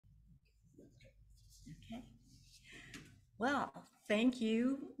Okay. Well, thank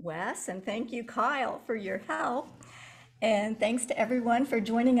you, Wes, and thank you, Kyle, for your help. And thanks to everyone for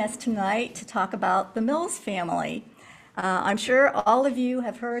joining us tonight to talk about the Mills family. I'm sure all of you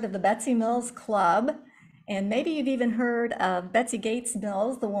have heard of the Betsey Mills Club, and maybe you've even heard of Betsy Gates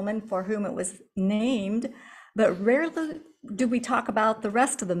Mills, the woman for whom it was named, but rarely do we talk about the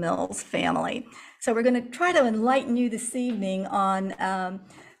rest of the Mills family. So we're going to try to enlighten you this evening on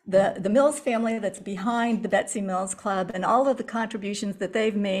the Mills family that's behind the Betsey Mills Club and all of the contributions that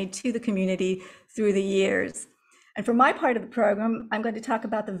they've made to the community through the years. And for my part of the program, I'm going to talk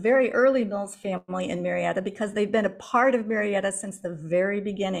about the very early Mills family in Marietta because they've been a part of Marietta since the very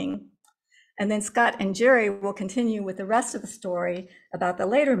beginning. And then Scott and Jerry will continue with the rest of the story about the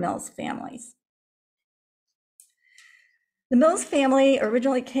later Mills families. The Mills family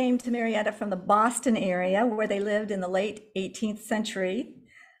originally came to Marietta from the Boston area where they lived in the late 18th century.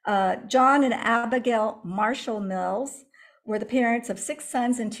 John and Abigail Marshall Mills were the parents of 6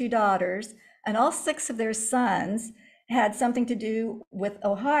 sons and 2 daughters, and all 6 of their sons had something to do with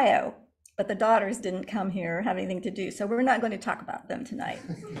Ohio, but the daughters didn't come here or have anything to do, so we're not going to talk about them tonight.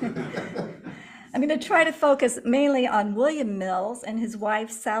 I'm going to try to focus mainly on William Mills and his wife,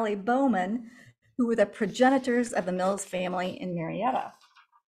 Sally Bowman, who were the progenitors of the Mills family in Marietta.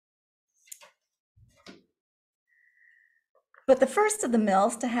 But the first of the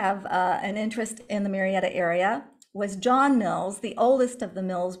Mills to have an interest in the Marietta area was John Mills, the oldest of the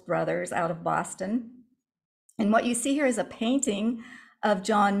Mills brothers out of Boston. And what you see here is a painting of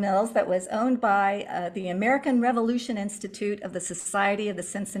John Mills that was owned by the American Revolution Institute of the Society of the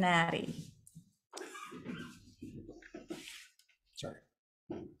Cincinnati. Sorry.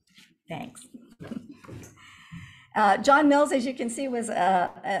 Thanks. John Mills, as you can see, was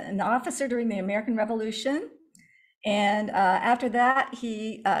an officer during the American Revolution. And after that,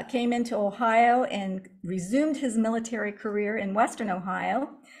 he came into Ohio and resumed his military career in Western Ohio,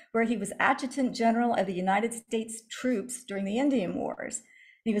 where he was Adjutant General of the United States troops during the Indian Wars.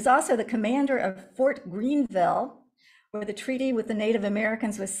 He was also the commander of Fort Greenville, where the treaty with the Native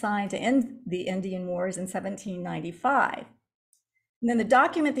Americans was signed to end the Indian Wars in 1795. And then the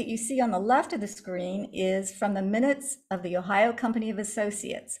document that you see on the left of the screen is from the minutes of the Ohio Company of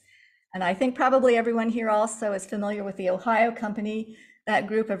Associates. And I think probably everyone here also is familiar with the Ohio Company, that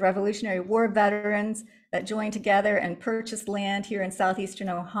group of Revolutionary War veterans that joined together and purchased land here in southeastern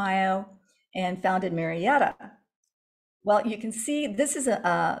Ohio and founded Marietta. Well, you can see this is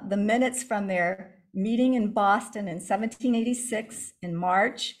the minutes from their meeting in Boston in 1786 in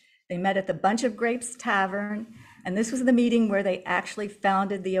March. They met at the Bunch of Grapes Tavern, and this was the meeting where they actually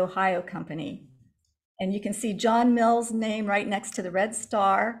founded the Ohio Company. And you can see John Mills' name right next to the red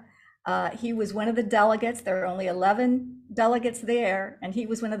star. He was one of the delegates. There are only 11 delegates there, and he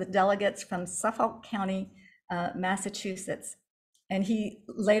was one of the delegates from Suffolk County, Massachusetts. And he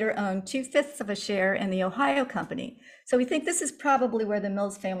later owned 2/5 of a share in the Ohio Company. So we think this is probably where the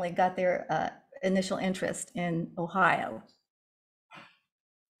Mills family got their initial interest in Ohio.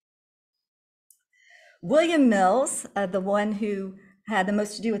 William Mills, the one who had the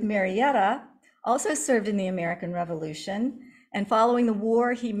most to do with Marietta, also served in the American Revolution. And following the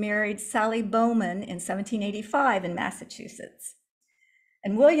war, he married Sally Bowman in 1785 in Massachusetts.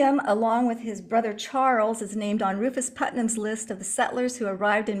 And William, along with his brother Charles, is named on Rufus Putnam's list of the settlers who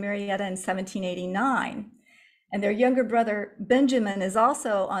arrived in Marietta in 1789. And their younger brother Benjamin is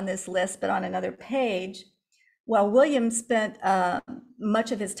also on this list, but on another page. While William spent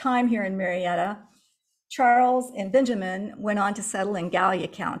much of his time here in Marietta, Charles and Benjamin went on to settle in Gallia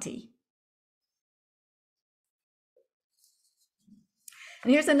County.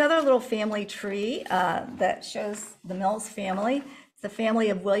 And here's another little family tree that shows the Mills family. It's the family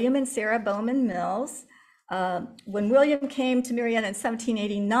of William and Sarah Bowman Mills. When William came to Marietta in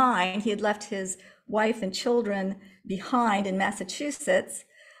 1789, he had left his wife and children behind in Massachusetts.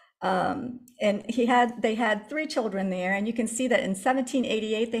 And they had 3 children there. And you can see that in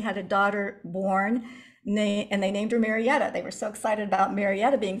 1788, they had a daughter born, and they named her Marietta. They were so excited about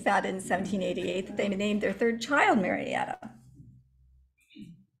Marietta being founded in 1788 that they named their 3rd child Marietta.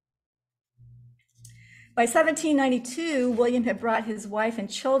 By 1792, William had brought his wife and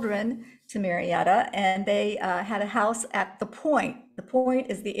children to Marietta, and they had a house at the Point. The Point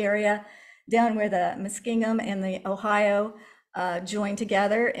is the area down where the Muskingum and the Ohio join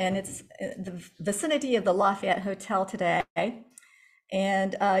together, and it's the vicinity of the Lafayette Hotel today.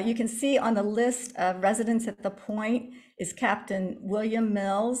 And you can see on the list of residents at the Point is Captain William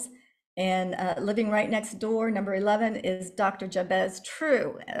Mills, and living right next door, number 11, is Dr. Jabez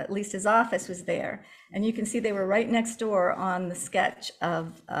True. At least his office was there. And you can see they were right next door on the sketch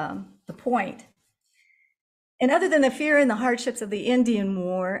of the Point. And other than the fear and the hardships of the Indian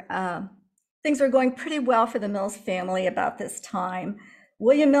War, things were going pretty well for the Mills family about this time.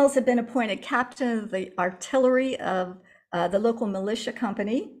 William Mills had been appointed captain of the artillery of the local militia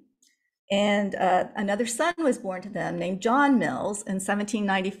company, and another son was born to them named John Mills in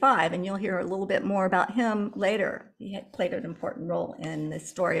 1795, and you'll hear a little bit more about him later. He had played an important role in the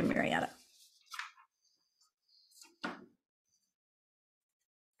story of Marietta.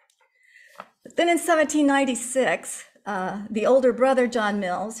 But then in 1796, the older brother, John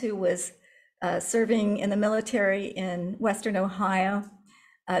Mills, who was serving in the military in Western Ohio,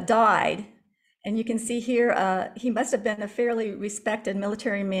 died. And you can see here, he must have been a fairly respected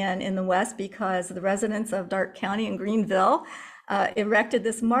military man in the West, because the residents of Darke County and Greenville erected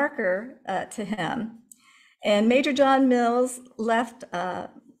this marker to him. And Major John Mills left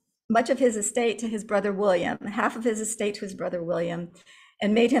much of his estate to his brother William, half of his estate to his brother William,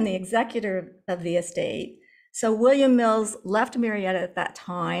 and made him the executor of the estate. So William Mills left Marietta at that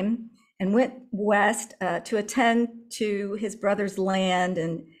time and went west to attend to his brother's land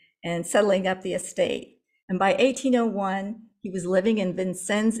and settling up the estate. And by 1801, he was living in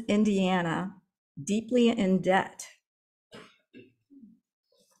Vincennes, Indiana, deeply in debt.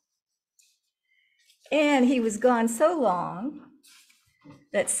 And he was gone so long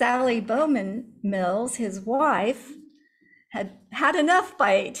that Sally Bowman Mills, his wife, had had enough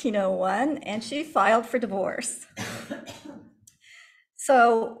by 1801, and she filed for divorce.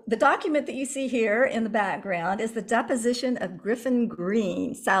 So the document that you see here in the background is the deposition of Griffin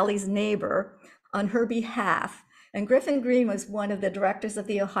Green, Sally's neighbor, on her behalf. And Griffin Green was one of the directors of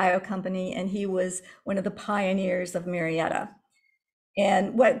the Ohio Company, and he was one of the pioneers of Marietta.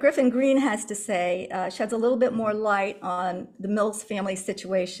 And what Griffin Green has to say sheds a little bit more light on the Mills family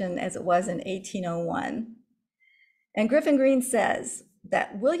situation as it was in 1801. And Griffin Green says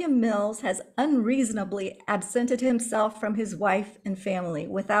that William Mills has unreasonably absented himself from his wife and family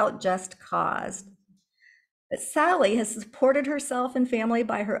without just cause. That Sally has supported herself and family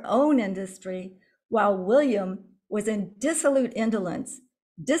by her own industry, while William was in dissolute indolence,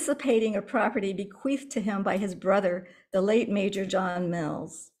 dissipating a property bequeathed to him by his brother, the late Major John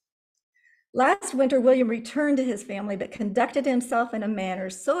Mills. Last winter, William returned to his family, but conducted himself in a manner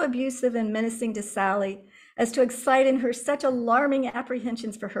so abusive and menacing to Sally as to excite in her such alarming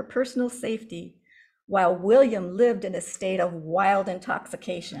apprehensions for her personal safety, while William lived in a state of wild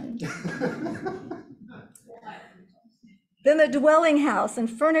intoxication. Then the dwelling house and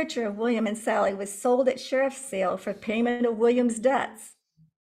furniture of William and Sally was sold at sheriff's sale for payment of William's debts.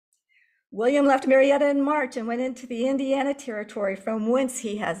 William left Marietta in March and went into the Indiana Territory, from whence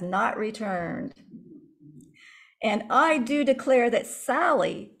he has not returned. And I do declare that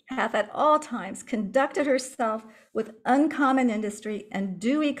Sally hath at all times conducted herself with uncommon industry and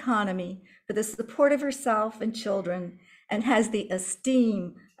due economy for the support of herself and children, and has the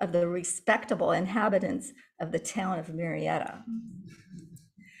esteem of the respectable inhabitants of the town of Marietta.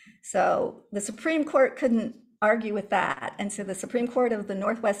 So the Supreme Court couldn't argue with that. And so the Supreme Court of the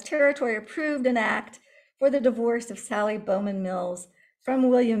Northwest Territory approved an act for the divorce of Sally Bowman Mills from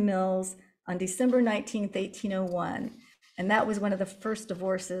William Mills on December 19th, 1801. And that was one of the first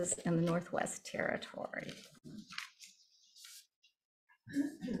divorces in the Northwest Territory.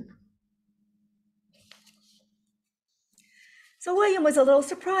 So William was a little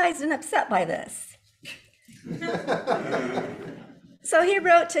surprised and upset by this. So he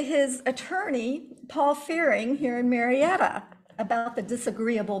wrote to his attorney, Paul Fearing, here in Marietta, about the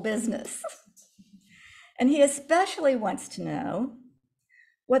disagreeable business. And he especially wants to know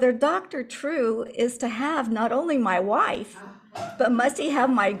whether Dr. True is to have not only my wife, but must he have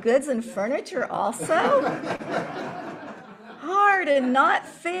my goods and furniture also? Hard and not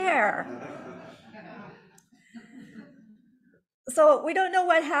fair. So we don't know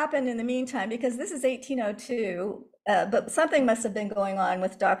what happened in the meantime, because this is 1802, but something must have been going on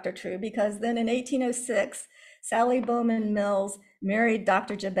with Dr. True, because then in 1806, Sally Bowman Mills married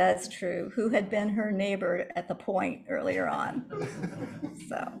Dr. Jabez True, who had been her neighbor at the Point earlier on.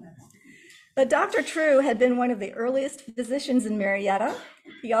 But Dr. True had been one of the earliest physicians in Marietta.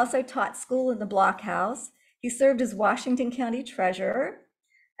 He also taught school in the blockhouse. He served as Washington County treasurer.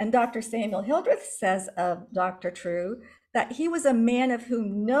 And Dr. Samuel Hildreth says of Dr. True that he was a man of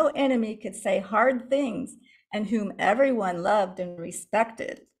whom no enemy could say hard things, and whom everyone loved and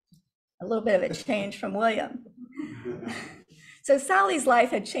respected. A little bit of a change from William. So Sally's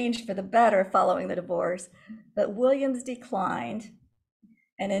life had changed for the better following the divorce, but William's declined.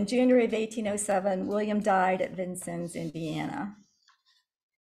 And in January of 1807, William died at Vincennes, Indiana.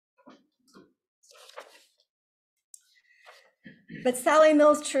 But Sally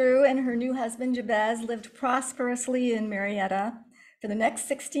Mills True and her new husband Jabez lived prosperously in Marietta for the next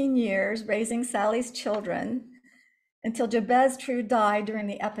 16 years, raising Sally's children until Jabez True died during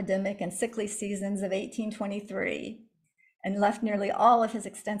the epidemic and sickly seasons of 1823 and left nearly all of his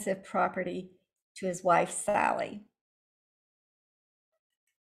extensive property to his wife, Sally.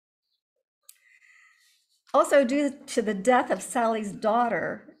 Also, due to the death of Sally's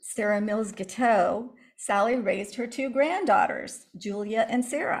daughter, Sarah Mills Co, Sally raised her two granddaughters, Julia and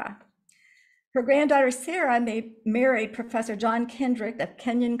Sarah. Her granddaughter Sarah married Professor John Kendrick of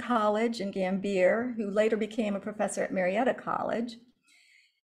Kenyon College in Gambier, who later became a professor at Marietta College.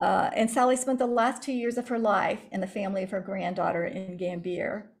 And Sally spent the last 2 years of her life in the family of her granddaughter in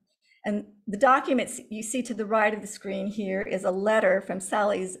Gambier. And the document you see to the right of the screen here is a letter from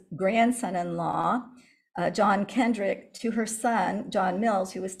Sally's grandson-in-law, John Kendrick, to her son, John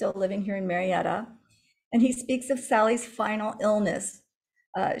Mills, who was still living here in Marietta. And he speaks of Sally's final illness.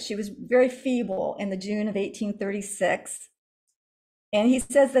 She was very feeble in the June of 1836. And he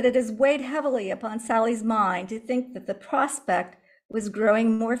says that it has weighed heavily upon Sally's mind to think that the prospect was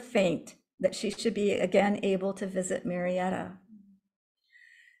growing more faint, that she should be again able to visit Marietta.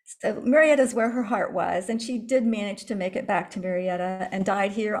 So Marietta is where her heart was, and she did manage to make it back to Marietta and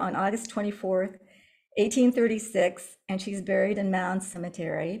died here on August 24th, 1836, and she's buried in Mound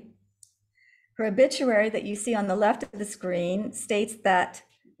Cemetery. Her obituary that you see on the left of the screen states that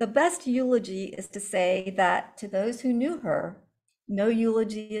the best eulogy is to say that to those who knew her, no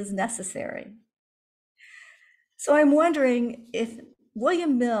eulogy is necessary. So I'm wondering if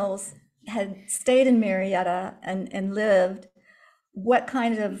William Mills had stayed in Marietta and lived, what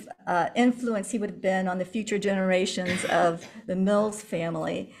kind of influence he would have been on the future generations of the Mills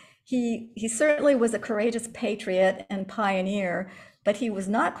family. He certainly was a courageous patriot and pioneer, but he was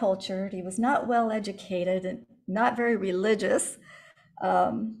not cultured, he was not well educated, and not very religious.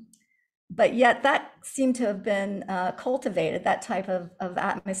 But yet that seemed to have been cultivated, that type of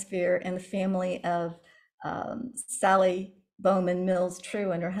atmosphere in the family of Sally Bowman Mills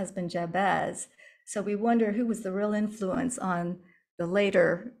True and her husband Jabez. So we wonder who was the real influence on the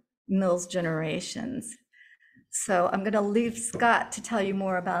later Mills generations. So I'm going to leave Scott to tell you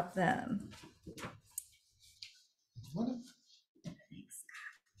more about them.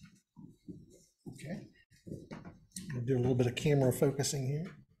 Okay. We'll do a little bit of camera focusing here.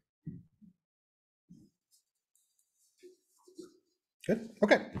 Good.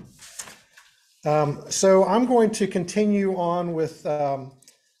 Okay. So I'm going to continue on with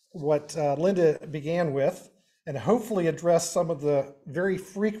what Linda began with, and hopefully address some of the very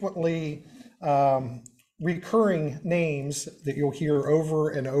frequently recurring names that you'll hear over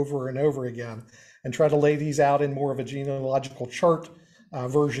and over and over again, and try to lay these out in more of a genealogical chart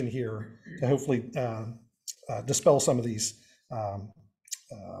version here to hopefully dispel some of these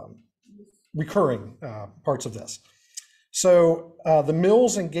recurring parts of this. So the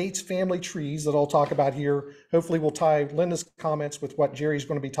Mills and Gates family trees that I'll talk about here, hopefully will tie Linda's comments with what Jerry's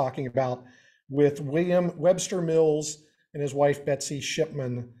going to be talking about with William Webster Mills and his wife, Betsey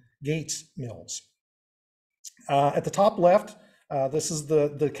Shipman Gates Mills. At the top left, this is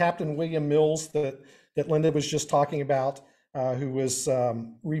the Captain William Mills that Linda was just talking about, who was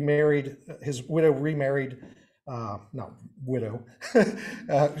remarried, his widow remarried, not widow,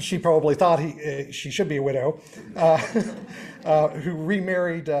 she probably thought she should be a widow, who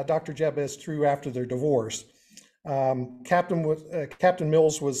remarried Dr. Jabez True after their divorce. Captain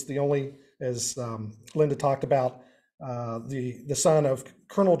Mills was the only, as Linda talked about, the son of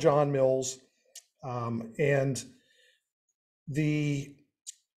Colonel John Mills, and the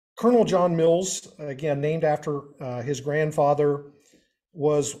Colonel John Mills, again named after his grandfather,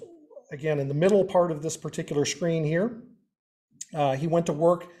 was again in the middle part of this particular screen here. He went to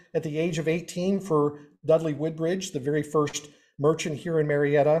work at the age of 18 for Dudley Woodbridge, the very first merchant here in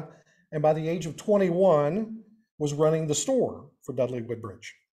Marietta, and by the age of 21 was running the store for Dudley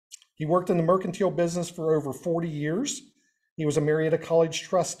Woodbridge. He worked in the mercantile business for over 40 years. He was a Marietta College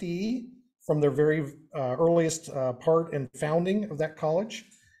trustee from their very earliest part and founding of that college.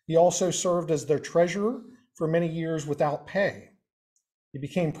 He also served as their treasurer for many years without pay. He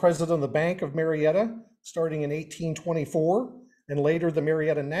became president of the Bank of Marietta starting in 1824, and later the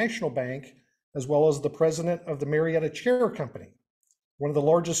Marietta National Bank, as well as the president of the Marietta Chair Company, one of the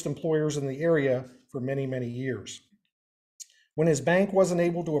largest employers in the area for many, many years. When his bank wasn't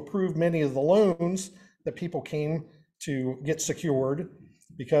able to approve many of the loans that people came to get secured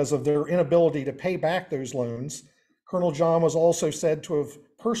because of their inability to pay back those loans, Colonel John was also said to have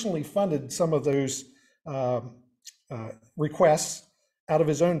personally funded some of those requests out of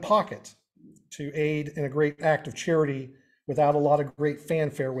his own pocket to aid in a great act of charity without a lot of great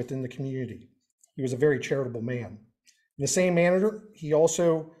fanfare within the community. He was a very charitable man. In the same manner, he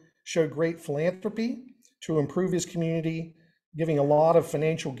also showed great philanthropy to improve his community, giving a lot of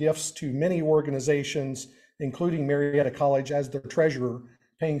financial gifts to many organizations, including Marietta College as their treasurer,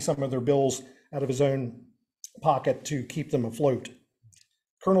 paying some of their bills out of his own pocket to keep them afloat.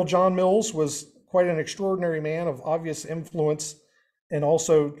 Colonel John Mills was quite an extraordinary man of obvious influence, and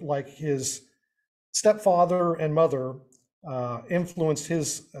also, like his stepfather and mother, influenced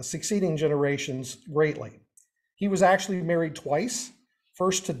his succeeding generations greatly. He was actually married twice,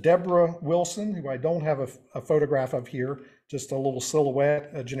 first to Deborah Wilson, who I don't have a photograph of here, just a little silhouette,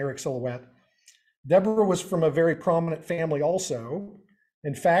 a generic silhouette. Deborah was from a very prominent family also.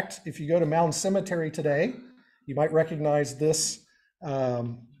 In fact, if you go to Mound Cemetery today, you might recognize this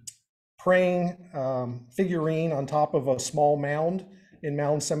praying figurine on top of a small mound in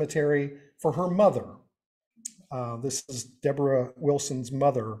Mound Cemetery for her mother. This is Deborah Wilson's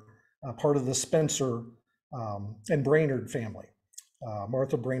mother, part of the Spencer and Brainerd family,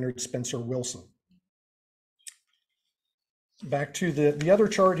 Martha Brainerd Spencer Wilson. Back to the other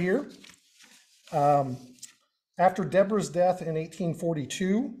chart here. After Deborah's death in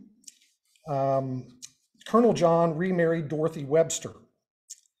 1842, Colonel John remarried Dorothy Webster.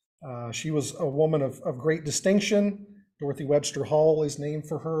 She was a woman of great distinction. Dorothy Webster Hall is named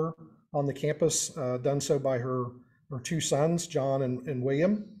for her on the campus, done so by her two sons, John and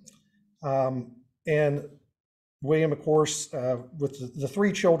William. And William, of course, with the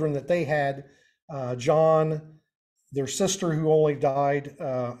three children that they had, John, their sister who only died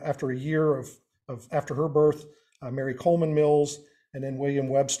after a year after her birth, Mary Coleman Mills, and then William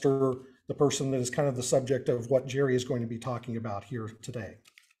Webster, the person that is kind of the subject of what Jerry is going to be talking about here today.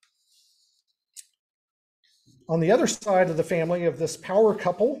 On the other side of the family of this power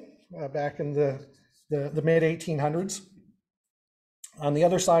couple, back in the mid-1800s, on the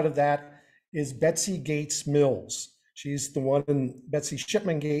other side of that is Betsey Gates Mills. She's the one in Betsey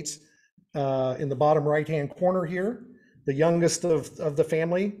Shipman Gates in the bottom right-hand corner here, the youngest of the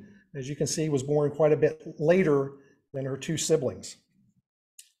family. As you can see, was born quite a bit later than her two siblings.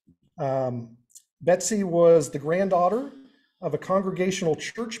 Betsey was the granddaughter of a congregational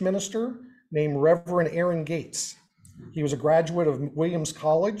church minister named Reverend Aaron Gates. He was a graduate of Williams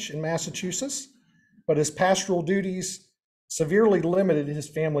College in Massachusetts, but his pastoral duties severely limited his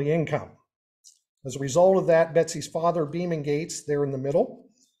family income. As a result of that, Betsey's father, Beeman Gates, there in the middle,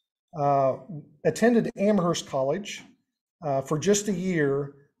 attended Amherst College for just a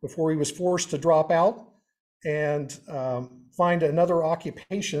year before he was forced to drop out and find another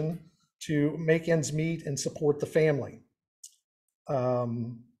occupation to make ends meet and support the family.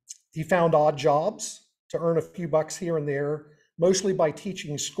 He found odd jobs to earn a few bucks here and there, mostly by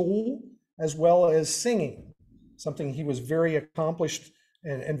teaching school as well as singing, something he was very accomplished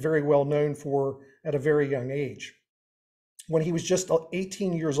and very well known for at a very young age. When he was just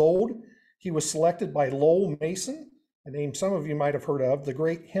 18 years old, he was selected by Lowell Mason, a name some of you might have heard of, the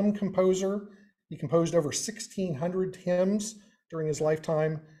great hymn composer. He composed over 1,600 hymns during his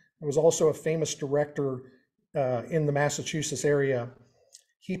lifetime. He was also a famous director in the Massachusetts area.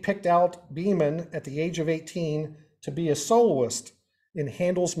 He picked out Beeman at the age of 18 to be a soloist in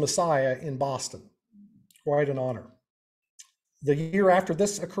Handel's Messiah in Boston. Quite an honor. The year after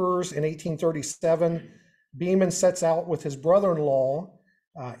this occurs, in 1837, Beeman sets out with his brother-in-law,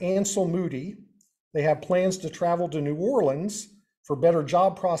 Ansel Moody. They have plans to travel to New Orleans for better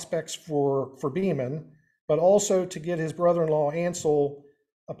job prospects for Beeman, but also to get his brother-in-law Ansel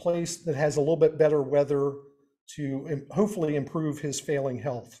a place that has a little bit better weather to hopefully improve his failing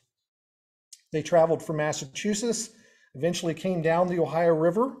health. They traveled from Massachusetts, eventually came down the Ohio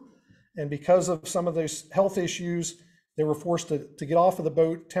River, and because of some of those health issues, they were forced to get off of the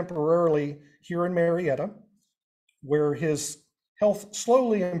boat temporarily here in Marietta, where his health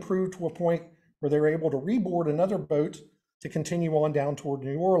slowly improved to a point where they were able to reboard another boat to continue on down toward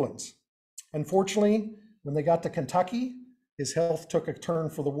New Orleans. Unfortunately, when they got to Kentucky, his health took a turn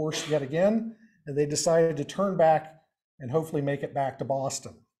for the worse yet again, and they decided to turn back and hopefully make it back to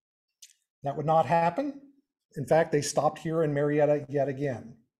Boston. That would not happen. In fact, they stopped here in Marietta yet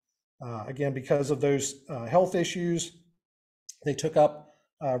again. Again, because of those health issues, they took up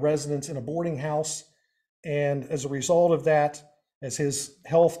residence in a boarding house. And as a result of that, as his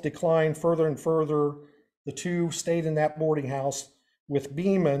health declined further and further, the two stayed in that boarding house with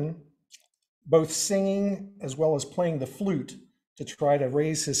Beeman, both singing as well as playing the flute to try to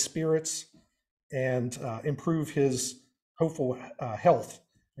raise his spirits and improve his hopeful health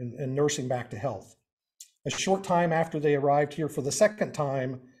and nursing back to health. A short time after they arrived here for the second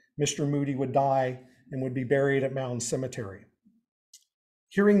time, Mr. Moody would die and would be buried at Mound Cemetery.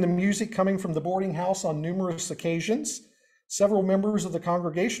 Hearing the music coming from the boarding house on numerous occasions, several members of the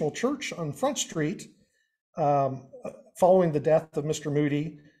Congregational Church on Front Street, following the death of Mr.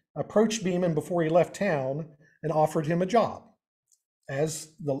 Moody, approached Beeman before he left town and offered him a job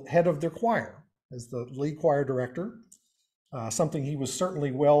as the head of their choir, as the lead choir director, something he was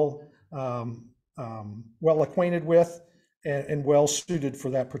certainly well acquainted with and well suited for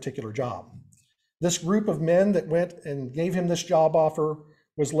that particular job. This group of men that went and gave him this job offer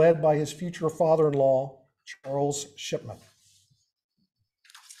was led by his future father-in-law, Charles Shipman.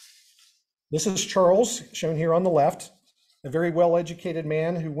 This is Charles, shown here on the left, a very well-educated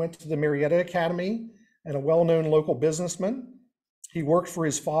man who went to the Marietta Academy and a well-known local businessman. He worked for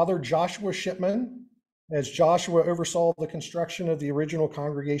his father, Joshua Shipman, as Joshua oversaw the construction of the original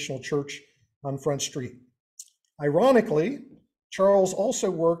Congregational Church on Front Street. Ironically, Charles also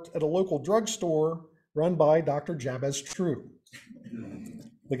worked at a local drugstore run by Dr. Jabez True,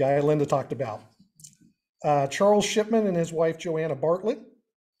 the guy Linda talked about. Charles Shipman and his wife, Joanna Bartlett,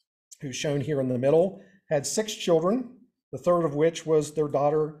 who's shown here in the middle, had 6 children, the third of which was their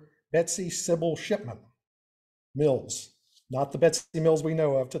daughter, Betsey Sybil Shipman Mills, not the Betsey Mills we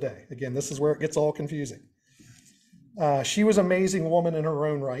know of today. Again, this is where it gets all confusing. She was an amazing woman in her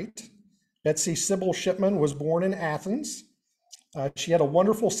own right. Betsey Sybil Shipman was born in Athens. She had a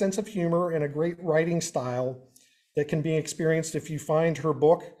wonderful sense of humor and a great writing style that can be experienced if you find her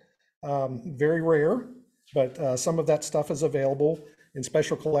book. Very rare, but some of that stuff is available in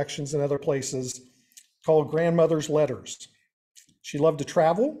special collections and other places, called Grandmother's Letters. She loved to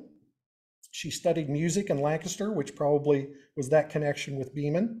travel. She studied music in Lancaster, which probably was that connection with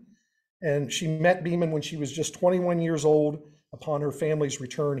Beeman. And she met Beeman when she was just 21 years old upon her family's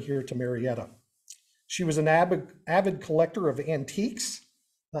return here to Marietta. She was an avid collector of antiques,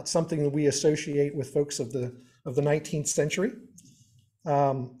 not something that we associate with folks of the 19th century.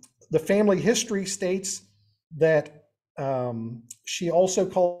 The family history states that she also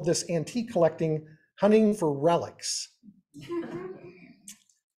called this antique collecting hunting for relics.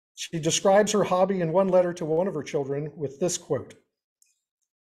 She describes her hobby in one letter to one of her children with this quote: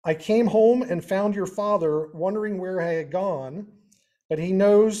 "I came home and found your father wondering where I had gone, but he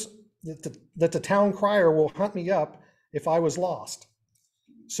knows that the town crier will hunt me up if I was lost.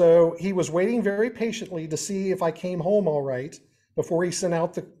 So he was waiting very patiently to see if I came home all right before he sent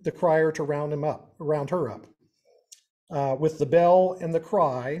out the crier to round her up. With the bell and the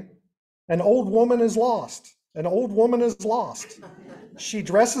cry, 'An old woman is lost, an old woman is lost. She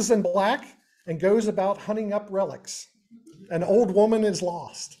dresses in black and goes about hunting up relics. An old woman is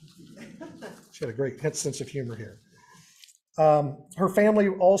lost.'" She had a great sense of humor here. Her family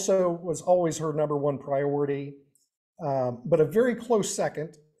also was always her number one priority, but a very close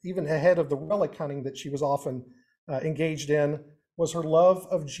second, even ahead of the relic hunting that she was often engaged in, was her love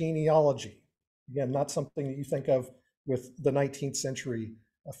of genealogy. Again, not something that you think of with the 19th century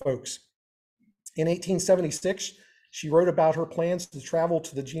folks. In 1876, she wrote about her plans to travel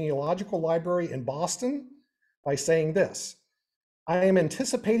to the genealogical library in Boston by saying this: "I am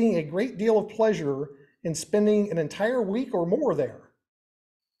anticipating a great deal of pleasure in spending an entire week or more there."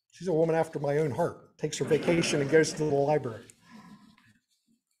 She's a woman after my own heart, takes her vacation and goes to the library.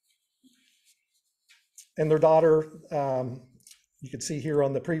 And their daughter, you can see here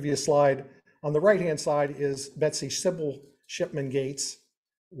on the previous slide, on the right-hand side is Betsey Sybil Shipman Gates,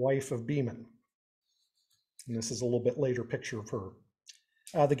 wife of Beeman. And this is a little bit later picture of her.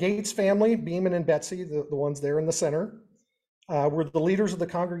 The Gates family, Beeman and Betsey, the ones there in the center, were the leaders of the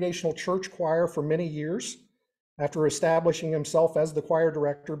Congregational Church choir for many years. After establishing himself as the choir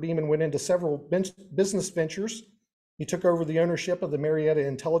director, Beeman went into several business ventures. He took over the ownership of the Marietta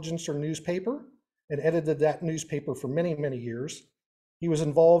Intelligencer newspaper and edited that newspaper for many, many years. He was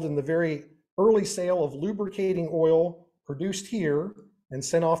involved in the very early sale of lubricating oil produced here and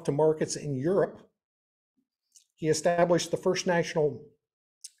sent off to markets in Europe. He established the First National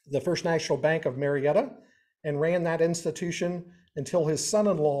Bank of Marietta and ran that institution until his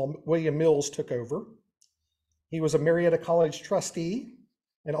son-in-law, William Mills, took over. He was a Marietta College trustee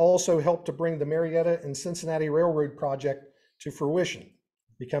and also helped to bring the Marietta and Cincinnati Railroad project to fruition,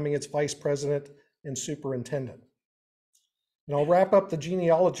 becoming its vice president and superintendent. And I'll wrap up the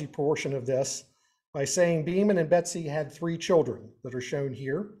genealogy portion of this by saying Beeman and Betsey had 3 children that are shown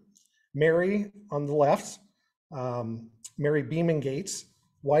here. Mary on the left, Mary Beeman Gates,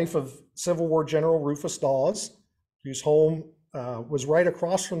 wife of Civil War General Rufus Dawes, whose home was right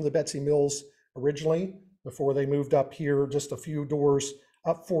across from the Betsey Mills originally, before they moved up here just a few doors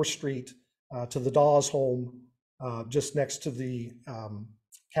up 4th Street to the Dawes home just next to the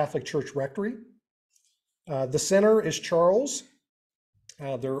Catholic Church Rectory. The center is Charles,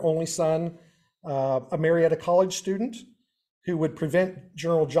 their only son, a Marietta College student who would prevent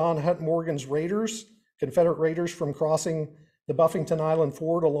General John Hunt Morgan's raiders, Confederate raiders, from crossing the Buffington Island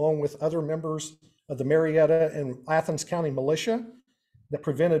Ford, along with other members of the Marietta and Athens County militia that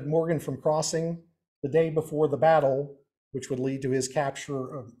prevented Morgan from crossing the day before the battle, which would lead to his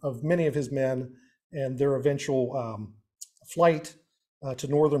capture of many of his men and their eventual flight to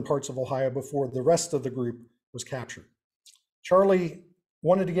northern parts of Ohio before the rest of the group was captured. Charlie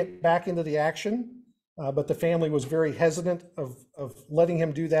wanted to get back into the action, but the family was very hesitant of letting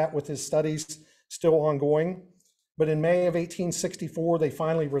him do that with his studies still ongoing. But in May of 1864, they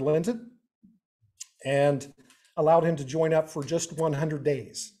finally relented and allowed him to join up for just 100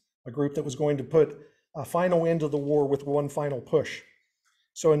 days, a group that was going to put a final end to the war with one final push.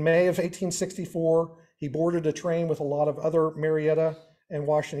 So in May of 1864, he boarded a train with a lot of other Marietta and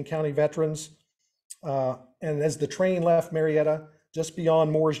Washington County veterans. And as the train left Marietta, just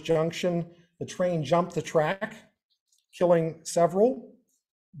beyond Moore's Junction, the train jumped the track, killing several.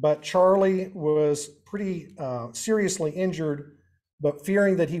 But Charlie was pretty seriously injured, but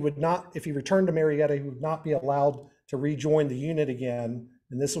fearing that he would not, if he returned to Marietta, he would not be allowed to rejoin the unit again.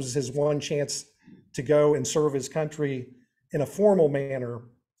 And this was his one chance to go and serve his country in a formal manner.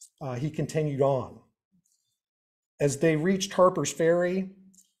 He continued on. As they reached Harper's Ferry,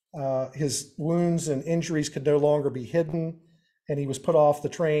 his wounds and injuries could no longer be hidden, and he was put off the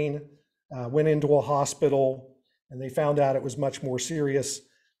train, went into a hospital, and they found out it was much more serious,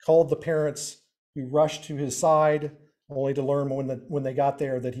 called the parents, who rushed to his side, only to learn when they got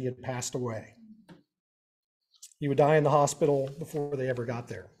there that he had passed away. He would die in the hospital before they ever got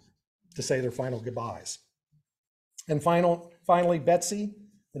there to say their final goodbyes. And finally, Betsey,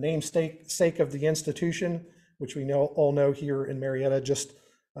 the namesake of the institution, which we all know here in Marietta, just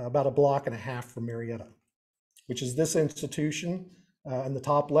about a block and a half from Marietta, which is this institution in the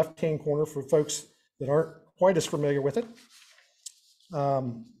top left-hand corner for folks that aren't quite as familiar with it.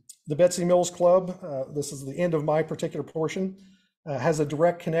 The Betsey Mills Club, this is the end of my particular portion, has a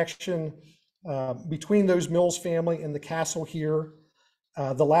direct connection between those Mills family and the castle here.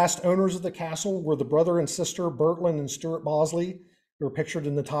 The last owners of the castle were the brother and sister, Britton and Stuart Bosley, who are pictured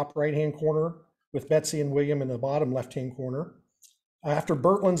in the top right-hand corner, with Betsey and William in the bottom left-hand corner. After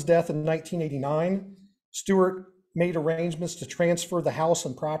Britton's death in 1989, Stuart made arrangements to transfer the house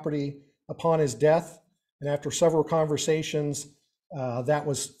and property upon his death. And after several conversations, that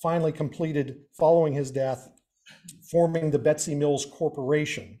was finally completed following his death, forming the Betsey Mills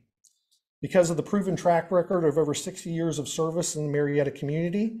Corporation. Because of the proven track record of over 60 years of service in the Marietta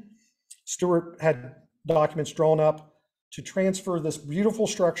community, Stuart had documents drawn up to transfer this beautiful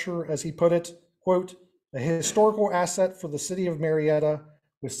structure, as he put it, quote, a historical asset for the city of Marietta,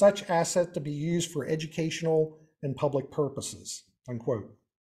 with such asset to be used for educational and public purposes, unquote.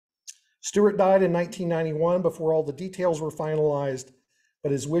 Stuart died in 1991 before all the details were finalized,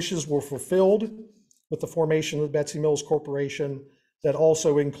 but his wishes were fulfilled with the formation of the Betsey Mills Corporation that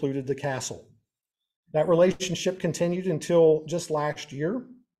also included the castle. That relationship continued until just last year,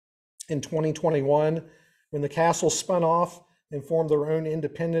 in 2021, when the castle spun off and formed their own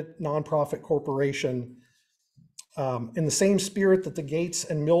independent nonprofit corporation. In the same spirit that the Gates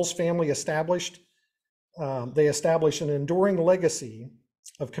and Mills family established, they established an enduring legacy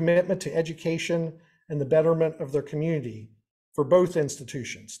of commitment to education and the betterment of their community for both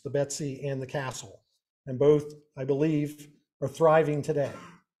institutions, the Betsey and the castle. And both, I believe, are thriving today.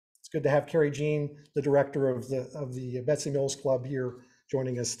 It's good to have Carrie Jean, the director of the Betsey Mills Club, here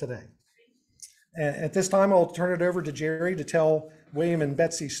joining us today. And at this time, I'll turn it over to Jerry to tell William and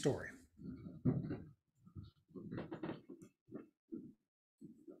Betsey's story.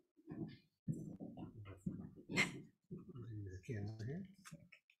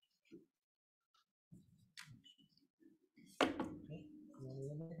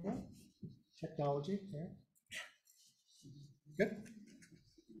 Technology, yeah. Good.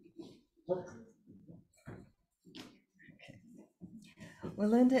 Well,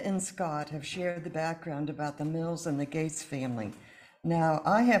 Linda and Scott have shared the background about the Mills and the Gates family. Now,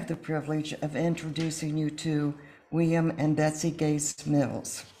 I have the privilege of introducing you to William and Betsey Gates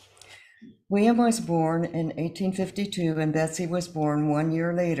Mills. William was born in 1852 and Betsey was born 1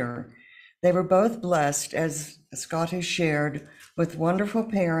 year later. They were both blessed, as Scott has shared, with wonderful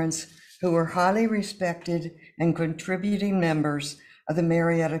parents who were highly respected and contributing members of the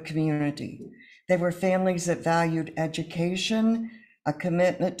Marietta community. They were families that valued education, a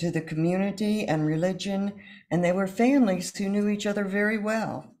commitment to the community and religion, and they were families who knew each other very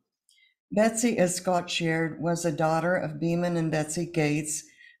well. Betsey, as Scott shared, was a daughter of Beeman and Betsey Gates,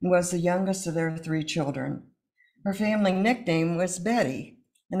 and was the youngest of their 3 children. Her family nickname was Betty,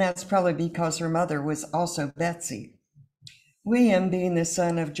 and that's probably because her mother was also Betsey. William, being the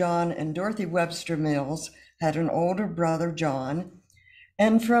son of John and Dorothy Webster Mills, had an older brother, John,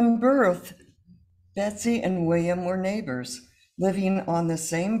 and from birth, Betsey and William were neighbors, living on the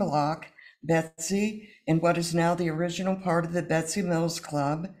same block, Betsey in what is now the original part of the Betsey Mills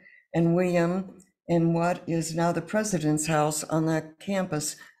Club, and William in what is now the president's house on the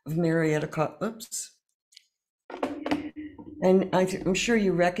campus of Marietta College. And I'm sure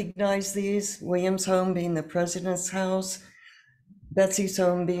you recognize these, William's home being the president's house, Betsey's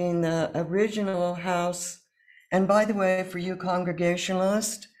home being the original house. And by the way, for you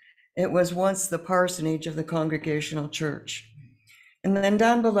Congregationalists, it was once the parsonage of the Congregational Church. And then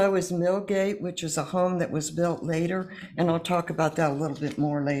down below is Millgate, which is a home that was built later, and I'll talk about that a little bit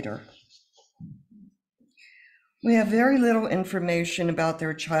more later. We have very little information about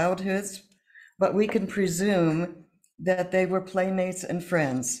their childhoods, but we can presume that they were playmates and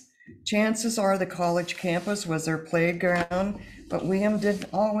friends. Chances are the college campus was their playground, but William didn't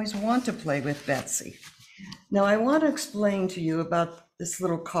always want to play with Betsey. Now I want to explain to you about this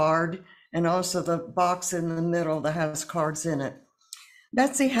little card and also the box in the middle that has cards in it.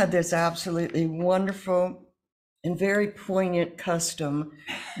 Betsey had this absolutely wonderful and very poignant custom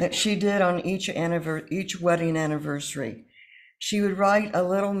that she did on each wedding anniversary. She would write a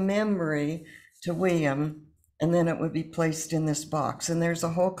little memory to William, and then it would be placed in this box, and there's a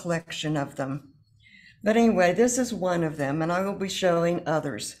whole collection of them. But anyway, this is one of them, and I will be showing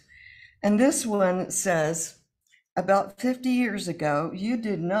others. And this one says, about 50 years ago, you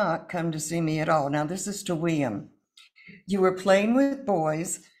did not come to see me at all. Now this is to William. You were playing with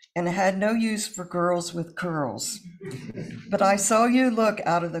boys and had no use for girls with curls. But I saw you look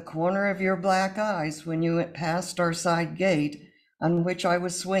out of the corner of your black eyes when you went past our side gate on which I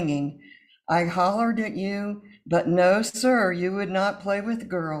was swinging. I hollered at you, but no, sir, you would not play with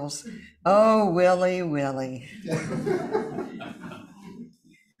girls. Oh, Willie, Willie.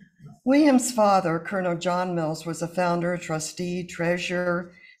 William's father, Colonel John Mills, was a founder, trustee,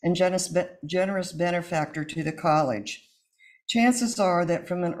 treasurer, and generous benefactor to the college. Chances are that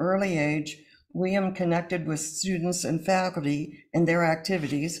from an early age, William connected with students and faculty in their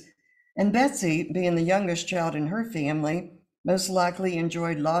activities, and Betsey, being the youngest child in her family, most likely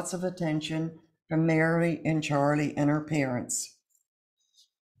enjoyed lots of attention from Mary and Charlie and her parents.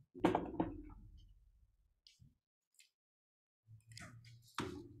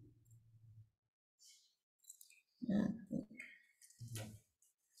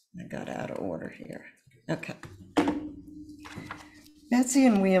 I got out of order here. Okay. Betsey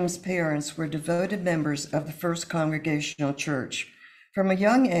and William's parents were devoted members of the First Congregational Church. From a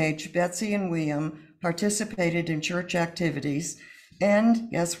young age, Betsey and William participated in church activities, and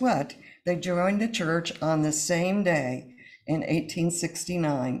guess what? They joined the church on the same day in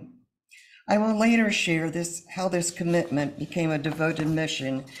 1869. I will later share how this commitment became a devoted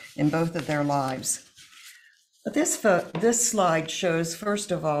mission in both of their lives. But this slide shows,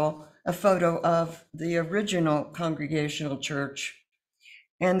 first of all, a photo of the original Congregational Church.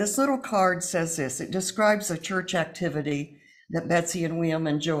 And this little card says this. It describes a church activity that Betsey and William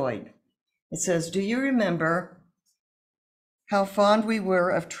enjoyed. It says, do you remember how fond we were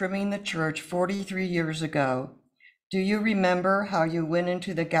of trimming the church 43 years ago? Do you remember how you went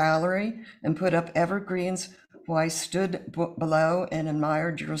into the gallery and put up evergreens while I stood below and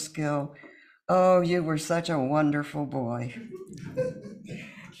admired your skill? Oh, you were such a wonderful boy.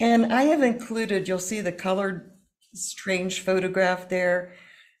 And I have included, you'll see the colored strange photograph there.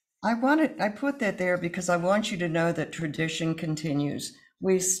 I put that there because I want you to know that tradition continues.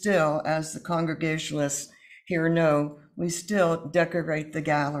 We still, as the Congregationalists here know, we still decorate the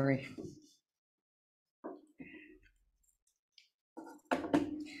gallery.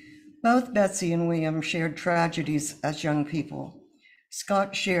 Both Betsey and William shared tragedies as young people.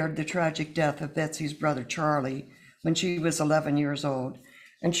 Scott shared the tragic death of Betsey's brother Charlie when she was 11 years old,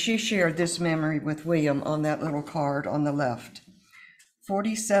 and she shared this memory with William on that little card on the left.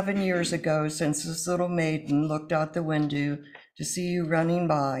 47 years ago, since this little maiden looked out the window to see you running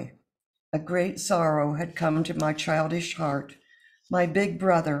by, a great sorrow had come to my childish heart. My big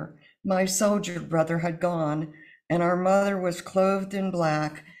brother, my soldier brother, had gone, and our mother was clothed in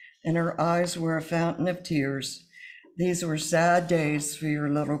black, and her eyes were a fountain of tears. These were sad days for your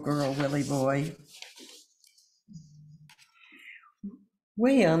little girl, Willie boy.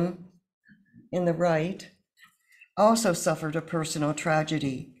 William, in the right, also suffered a personal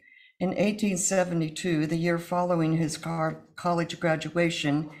tragedy. In 1872, the year following his college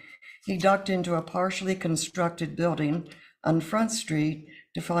graduation, he ducked into a partially constructed building on Front Street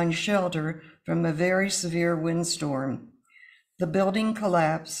to find shelter from a very severe windstorm. The building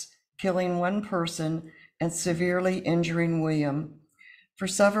collapsed, killing one person and severely injuring William. For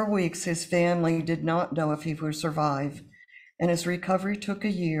several weeks, his family did not know if he would survive, and his recovery took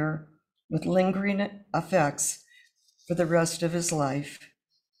a year with lingering effects for the rest of his life.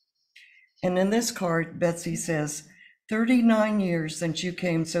 And in this card, Betsey says, 39 years since you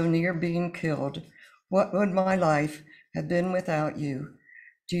came so near being killed. What would my life have been without you?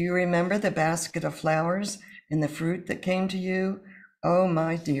 Do you remember the basket of flowers and the fruit that came to you? Oh,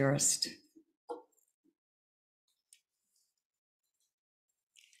 my dearest.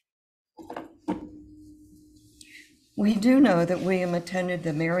 We do know that William attended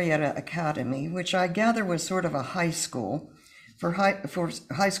the Marietta Academy, which I gather was sort of a high school for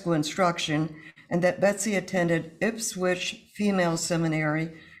high school instruction, and that Betsey attended Ipswich Female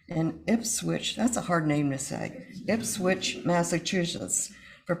Seminary in Ipswich, that's a hard name to say, Ipswich, Massachusetts,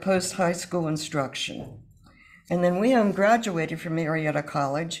 for post-high school instruction. And then William graduated from Marietta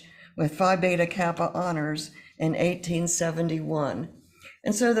College with Phi Beta Kappa honors in 1871.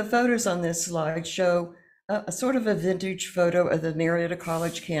 And so the photos on this slide show a sort of a vintage photo of the Marietta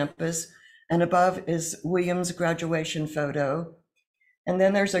College campus, and above is William's graduation photo. And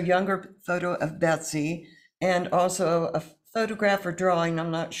then there's a younger photo of Betsey, and also a photograph or drawing,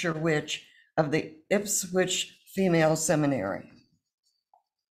 I'm not sure which, of the Ipswich Female Seminary.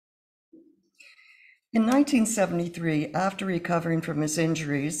 In 1973, after recovering from his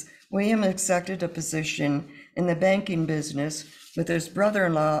injuries, William accepted a position in the banking business with his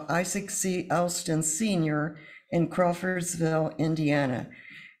brother-in-law, Isaac C. Elston Sr. in Crawfordsville, Indiana.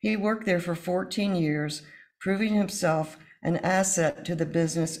 He worked there for 14 years, proving himself an asset to the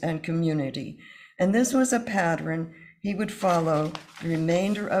business and community. And this was a pattern he would follow the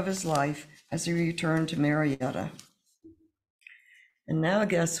remainder of his life as he returned to Marietta. And now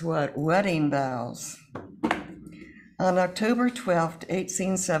guess what? Wedding vows. On October 12th,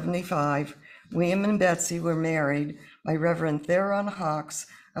 1875, William and Betsey were married by Reverend Theron Hawks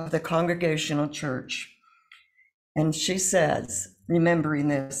of the Congregational Church. And she says, remembering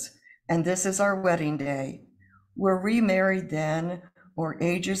this, and this is our wedding day. Were we married then or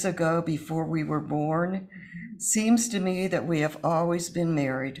ages ago before we were born? Seems to me that we have always been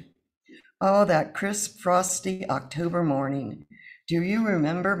married. Oh, that crisp, frosty October morning. Do you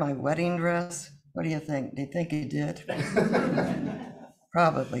remember my wedding dress? What do you think? Do you think he did?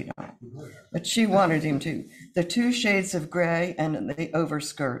 Probably not. But she wanted him to. The 2 shades of gray and the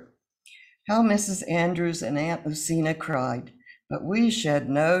overskirt. How Mrs. Andrews and Aunt Lucina cried, but we shed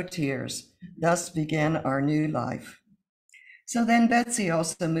no tears. Thus began our new life. So then Betsey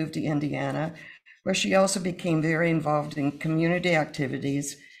also moved to Indiana, where she also became very involved in community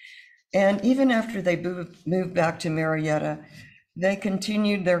activities. And even after they moved back to Marietta, they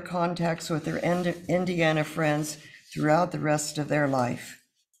continued their contacts with their Indiana friends throughout the rest of their life.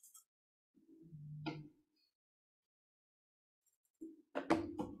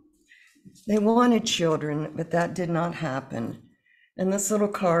 They wanted children, but that did not happen. And this little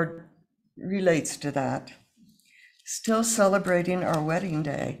card relates to that. Still celebrating our wedding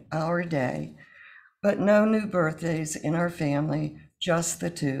day, our day, but no new birthdays in our family, just the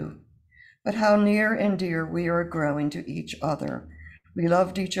 2. But how near and dear we are growing to each other. We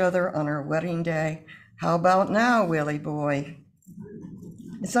loved each other on our wedding day. How about now, Willie boy?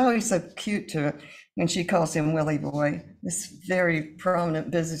 It's always so cute when she calls him Willie boy, this very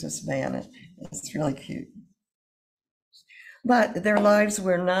prominent businessman. It's really cute. But their lives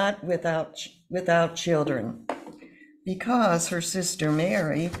were not without children, because her sister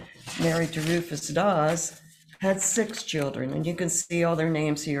Mary, married to Rufus Dawes, had 6 children, and you can see all their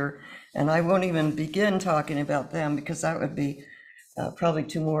names here. And I won't even begin talking about them because that would be probably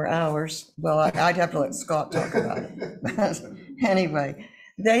 2 more hours. Well, I'd have to let Scott talk about it. Anyway,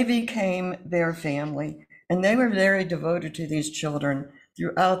 they became their family, and they were very devoted to these children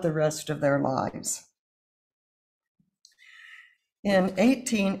throughout the rest of their lives. In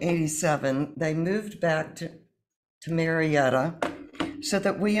 1887, they moved back to Marietta so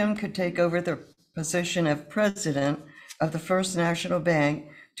that William could take over the position of president of the First National Bank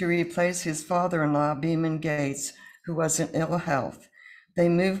to replace his father-in-law, Beeman Gates, who was in ill health. They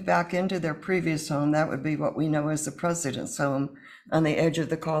moved back into their previous home. That would be what we know as the president's home on the edge of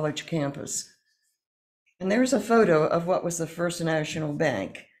the college campus. And there's a photo of what was the First National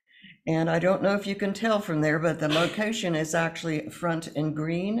Bank. And I don't know if you can tell from there, but the location is actually front in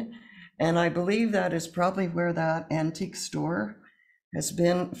green. And I believe that is probably where that antique store has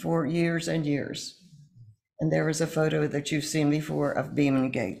been for years and years. And there is a photo that you've seen before of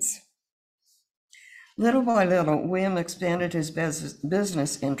Beeman Gates. Little by little, William expanded his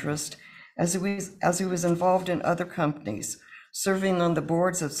business interest as he was involved in other companies, serving on the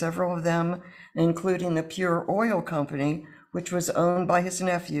boards of several of them, including the Pure Oil Company, which was owned by his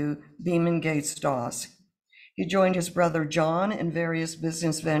nephew, Beeman Gates Doss. He joined his brother John in various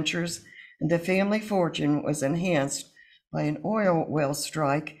business ventures, and the family fortune was enhanced by an oil well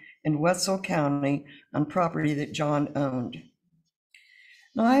strike in Wetzel County on property that John owned.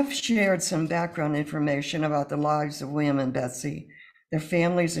 Now, I've shared some background information about the lives of William and Betsey, their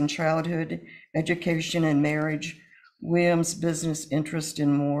families and childhood, education and marriage, William's business interest,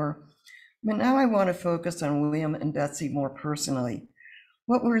 and more. But now I want to focus on William and Betsey more personally.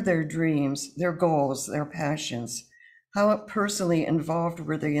 What were their dreams, their goals, their passions? How personally involved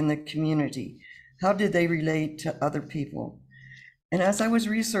were they in the community? How did they relate to other people? And as I was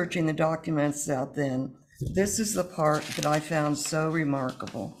researching the documents out then, this is the part that I found so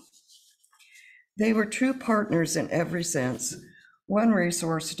remarkable. They were true partners in every sense. One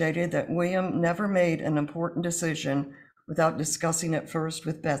resource stated that William never made an important decision without discussing it first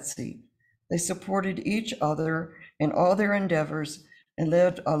with Betsey. They supported each other in all their endeavors and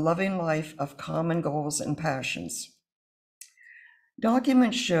lived a loving life of common goals and passions.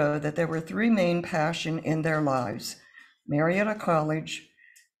 Documents show that there were three main passions in their lives: Marietta College,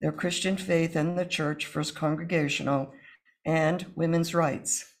 their Christian faith in the church, First Congregational, and women's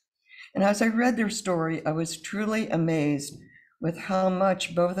rights. And as I read their story, I was truly amazed with how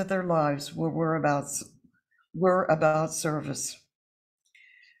much both of their lives were about service.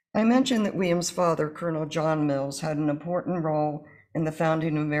 I mentioned that William's father, Colonel John Mills, had an important role in the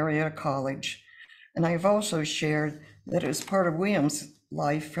founding of Marietta College, and I've also shared that it was part of William's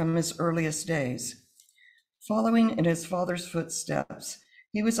life from his earliest days. Following in his father's footsteps,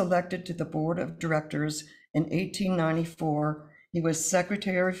 he was elected to the board of directors in 1894. He was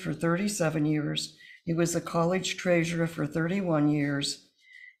secretary for 37 years. He was the college treasurer for 31 years.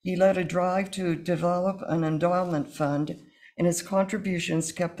 He led a drive to develop an endowment fund, and his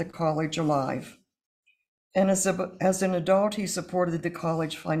contributions kept the college alive. And as an adult, he supported the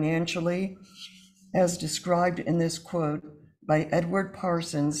college financially, as described in this quote by Edward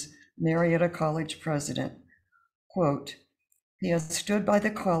Parsons, Marietta College president. Quote, "He has stood by the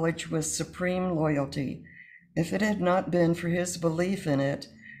college with supreme loyalty. If it had not been for his belief in it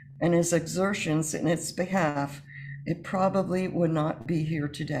and his exertions in its behalf, it probably would not be here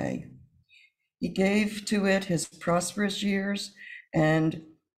today. He gave to it his prosperous years and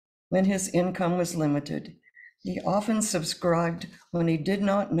when his income was limited. He often subscribed when he did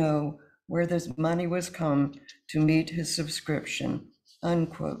not know where this money was come to meet his subscription."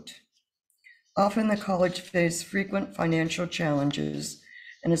 Unquote. Often the college faced frequent financial challenges,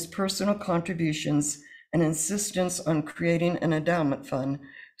 and his personal contributions and insistence on creating an endowment fund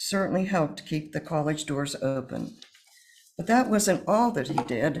certainly helped keep the college doors open. But that wasn't all that he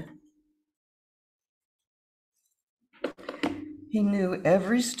did. He knew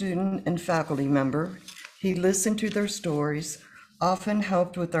every student and faculty member. He listened to their stories, often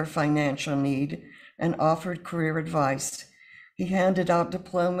helped with their financial need, and offered career advice. He handed out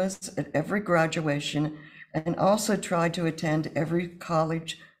diplomas at every graduation and also tried to attend every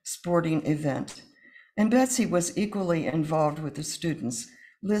college sporting event. And Betsey was equally involved with the students,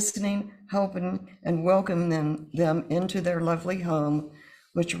 listening, helping, and welcoming them into their lovely home,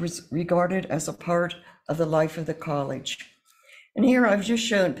 which was regarded as a part of the life of the college. And here I've just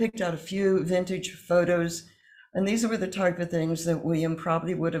picked out a few vintage photos, and these were the type of things that William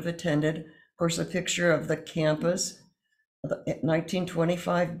probably would have attended. Of course, a picture of the campus, the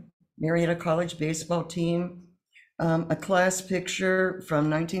 1925 Marietta College baseball team, a class picture from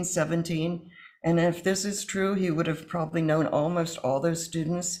 1917. And if this is true, he would have probably known almost all those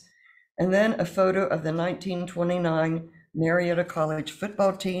students. And then a photo of the 1929 Marietta College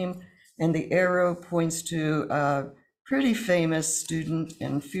football team, and the arrow points to a pretty famous student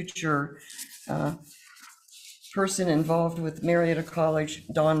and future person involved with Marietta College,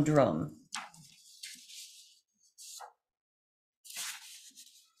 Don Drum.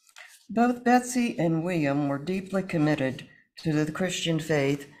 Both Betsey and William were deeply committed to the Christian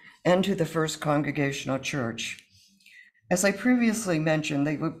faith and to the First Congregational Church. As I previously mentioned,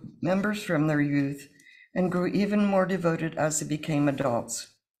 they were members from their youth and grew even more devoted as they became adults.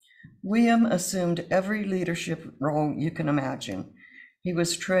 William assumed every leadership role you can imagine. He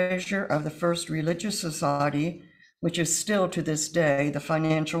was treasurer of the First Religious Society, which is still to this day the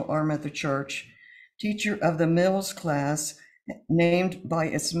financial arm of the church, teacher of the Mills class, named by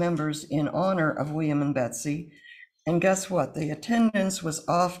its members in honor of William and Betsey. And guess what? The attendance was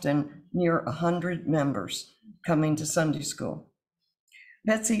often near 100 members coming to Sunday school.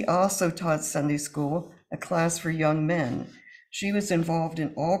 Betsey also taught Sunday school, a class for young men. She was involved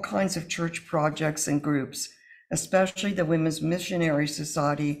in all kinds of church projects and groups, especially the Women's Missionary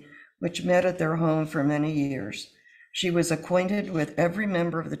Society, which met at their home for many years. She was acquainted with every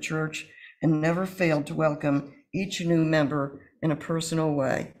member of the church and never failed to welcome each new member in a personal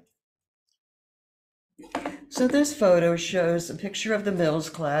way. So this photo shows a picture of the Mills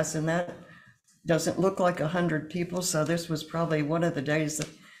class, and that doesn't look like 100 people, so this was probably one of the days that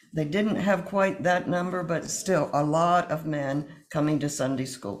they didn't have quite that number, but still a lot of men coming to Sunday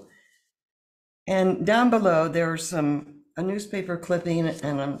school. And down below, there's a newspaper clipping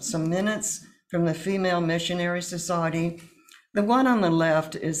and some minutes from the Female Missionary Society. The one on the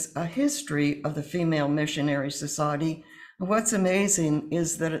left is a history of the Female Missionary Society. What's amazing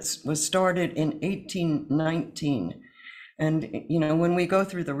is that it was started in 1819. And, you know, when we go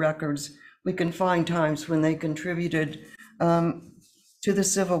through the records, we can find times when they contributed to the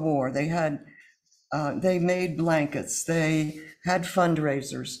Civil War. They made blankets, they had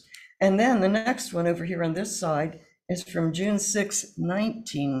fundraisers. And then the next one over here on this side is from June 6,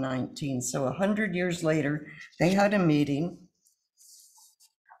 1919. So 100 years later, they had a meeting.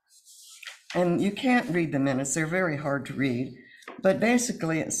 And you can't read the minutes, they're very hard to read. But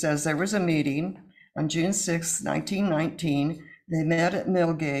basically it says there was a meeting on June 6, 1919. They met at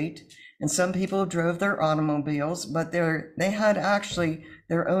Millgate, and some people drove their automobiles, but they had actually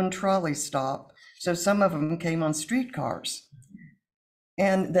their own trolley stop. So some of them came on streetcars,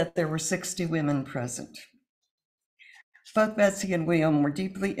 and that there were 60 women present. Both Betsey and William were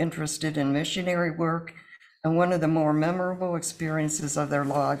deeply interested in missionary work, and one of the more memorable experiences of their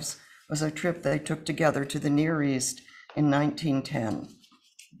lives was a trip they took together to the Near East in 1910.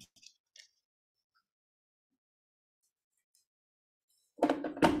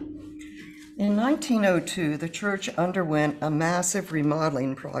 In 1902, the church underwent a massive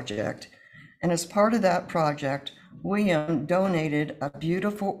remodeling project, and as part of that project, William donated a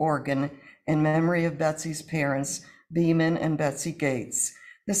beautiful organ in memory of Betsey's parents, Beeman and Betsey Gates.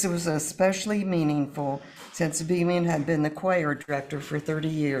 This was especially meaningful since Beeman had been the choir director for 30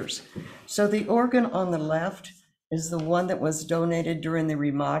 years. So the organ on the left is the one that was donated during the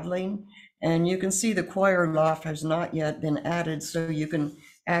remodeling, and you can see the choir loft has not yet been added, so you can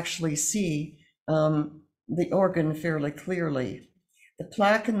actually see the organ fairly clearly. The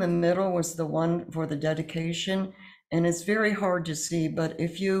plaque in the middle was the one for the dedication, and it's very hard to see, but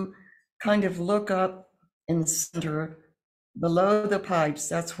if you kind of look up in the center, below the pipes,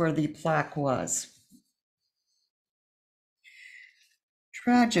 that's where the plaque was.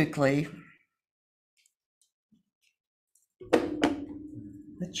 Tragically,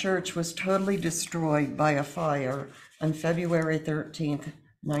 the church was totally destroyed by a fire on February 13th,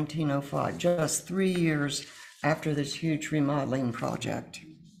 1905, just 3 years after this huge remodeling project.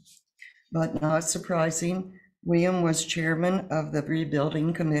 But not surprising, William was chairman of the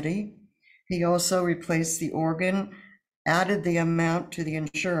rebuilding committee. He also replaced the organ, added the amount to the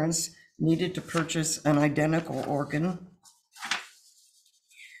insurance needed to purchase an identical organ.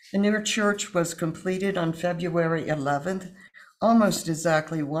 The new church was completed on February 11th, almost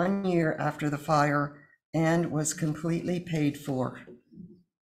exactly 1 year after the fire, and was completely paid for.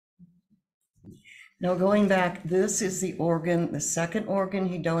 Now going back, this is the organ, the second organ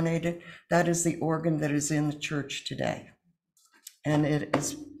he donated. That is the organ that is in the church today. And it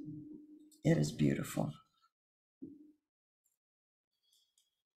is beautiful.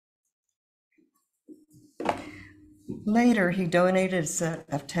 Later, he donated a set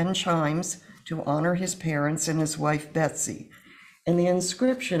of 10 chimes to honor his parents and his wife, Betsey. And the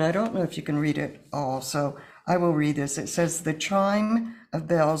inscription, I don't know if you can read it all, so I will read this. It says, "The chime of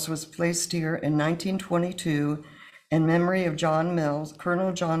bells was placed here in 1922 in memory of John Mills,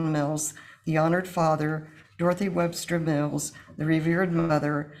 Colonel John Mills, the honored father, Dorothy Webster Mills, the revered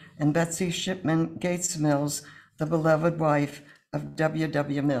mother, and Betsey Shipman Gates Mills, the beloved wife of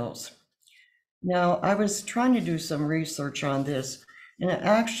W.W. Mills." Now, I was trying to do some research on this, and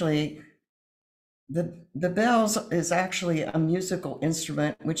actually, the bells is actually a musical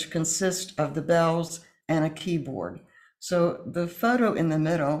instrument which consists of the bells and a keyboard. So the photo in the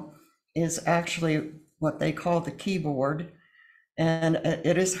middle is actually what they call the keyboard, and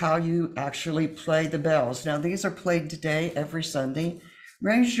it is how you actually play the bells. Now, these are played today every Sunday.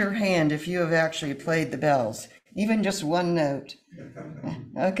 Raise your hand if you have actually played the bells, even just one note.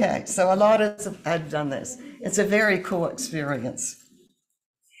 Okay, so a lot of us have done this. It's a very cool experience.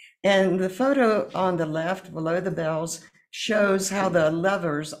 And the photo on the left below the bells shows how the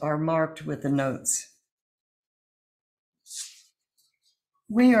levers are marked with the notes.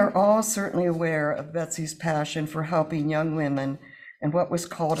 We are all certainly aware of Betsey's passion for helping young women and what was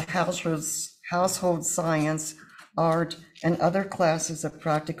called household science, art, and other classes of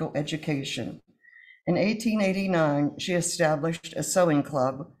practical education. In 1889, she established a sewing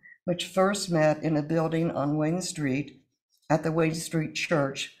club, which first met in a building on Wayne Street at the Wayne Street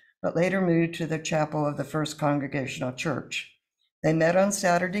Church, but later moved to the chapel of the First Congregational Church. They met on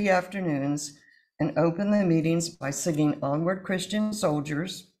Saturday afternoons and opened the meetings by singing Onward Christian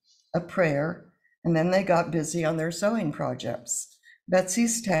Soldiers, a prayer, and then they got busy on their sewing projects.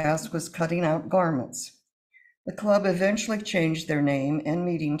 Betsey's task was cutting out garments. The club eventually changed their name and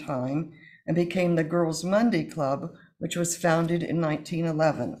meeting time and became the Girls Monday Club, which was founded in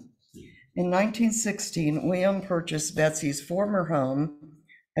 1911. In 1916, William purchased Betsey's former home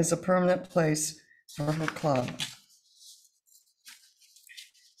as a permanent place for her club.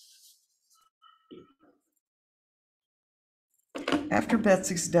 After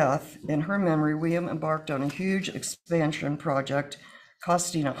Betsey's death, in her memory, William embarked on a huge expansion project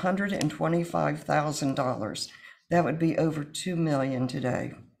costing $125,000. That would be over $2 million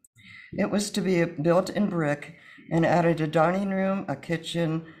today. It was to be built in brick and added a dining room, a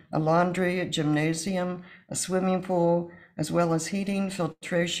kitchen, a laundry, a gymnasium, a swimming pool, as well as heating,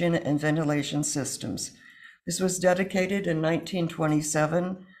 filtration, and ventilation systems. This was dedicated in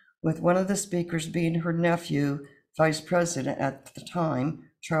 1927, with one of the speakers being her nephew, Vice President at the time,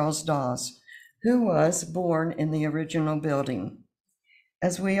 Charles Dawes, who was born in the original building.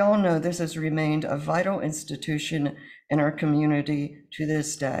 As we all know, this has remained a vital institution in our community to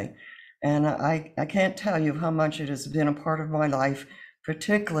this day. And I can't tell you how much it has been a part of my life,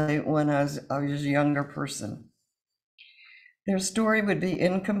 particularly when I was a younger person. Their story would be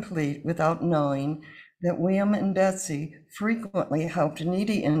incomplete without knowing that William and Betsey frequently helped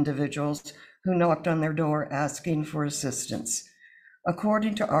needy individuals who knocked on their door asking for assistance.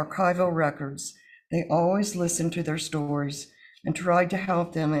 According to archival records, they always listened to their stories and tried to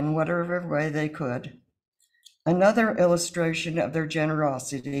help them in whatever way they could. Another illustration of their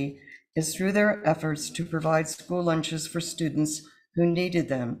generosity is through their efforts to provide school lunches for students who needed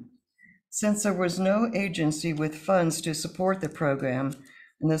them. Since there was no agency with funds to support the program,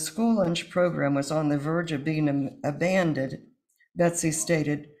 and the school lunch program was on the verge of being abandoned, Betsey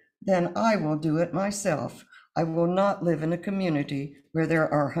stated, "Then I will do it myself. I will not live in a community where there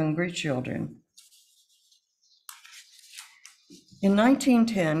are hungry children." In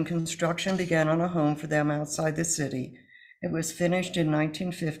 1910, construction began on a home for them outside the city. It was finished in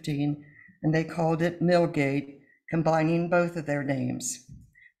 1915, and they called it Millgate, combining both of their names.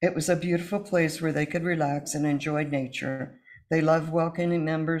 It was a beautiful place where they could relax and enjoy nature. They loved welcoming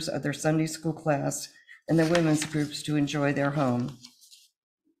members of their Sunday school class and the women's groups to enjoy their home.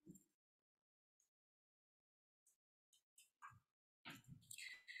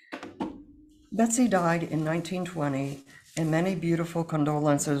 Betsey died in 1920, and many beautiful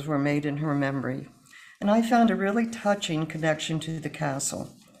condolences were made in her memory. And I found a really touching connection to the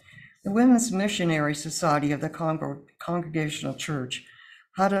castle. The Women's Missionary Society of the Congregational Church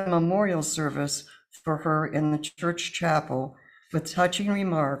had a memorial service for her in the church chapel with touching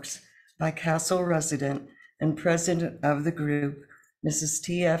remarks by castle resident and president of the group, Mrs.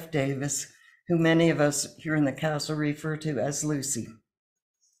 T.F. Davis, who many of us here in the castle refer to as Lucy.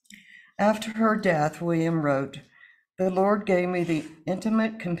 After her death, William wrote, "The Lord gave me the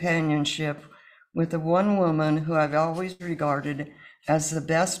intimate companionship with the one woman who I've always regarded as the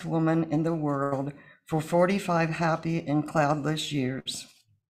best woman in the world for 45 happy and cloudless years."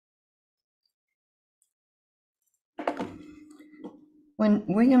 When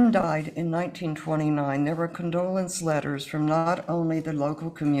William died in 1929, there were condolence letters from not only the local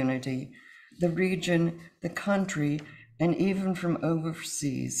community, the region, the country, and even from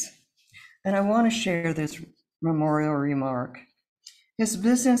overseas. And I want to share this memorial remark. "His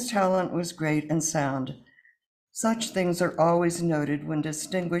business talent was great and sound. Such things are always noted when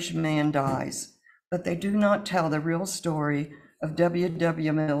distinguished man dies, but they do not tell the real story of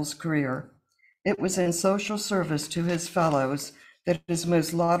W.W. Mills' career. It was in social service to his fellows that his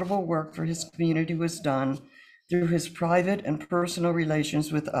most laudable work for his community was done through his private and personal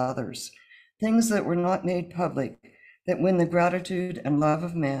relations with others, things that were not made public, that win the gratitude and love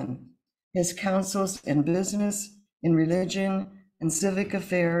of men. His counsels in business, in religion, in civic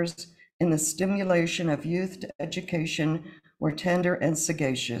affairs, in the stimulation of youth to education were tender and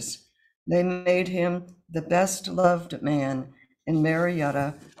sagacious. They made him the best loved man in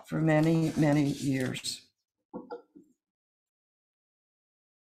Marietta for many, many years."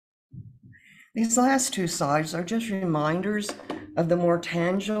 These last two slides are just reminders of the more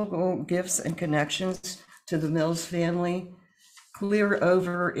tangible gifts and connections to the Mills family. Clear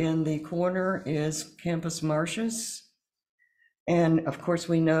over in the corner is Campus Martius. And of course,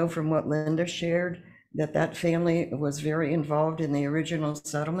 we know from what Linda shared that that family was very involved in the original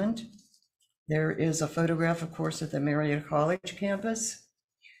settlement. There is a photograph, of course, at the Marietta College campus.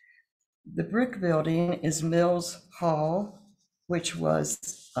 The brick building is Mills Hall, which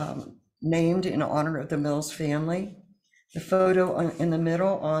was named in honor of the Mills family. The photo in the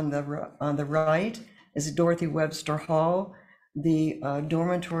middle on the right is Dorothy Webster Hall, the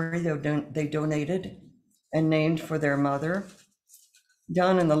dormitory they donated and named for their mother.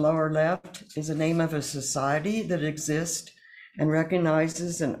 Down in the lower left is the name of a society that exists and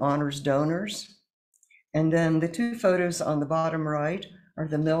recognizes and honors donors. And then the two photos on the bottom right are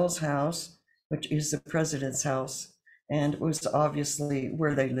the Mills house, which is the president's house, and it was obviously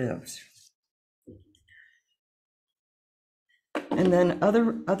where they lived. And then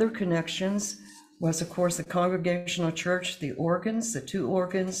other connections was, of course, the Congregational Church, the organs, the two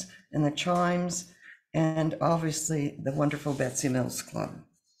organs, and the chimes, and obviously the wonderful Betsey Mills Club.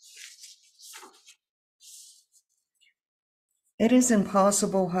 It is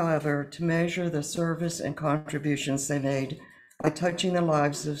impossible, however, to measure the service and contributions they made by touching the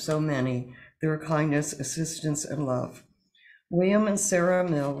lives of so many, their kindness, assistance, and love. William and Sarah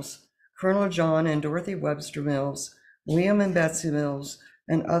Mills, Colonel John and Dorothy Webster Mills, William and Betsey Mills,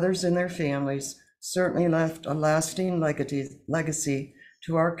 and others in their families certainly left a lasting legacy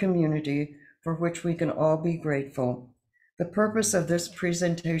to our community for which we can all be grateful. The purpose of this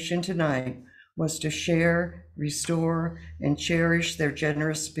presentation tonight was to share, restore, and cherish their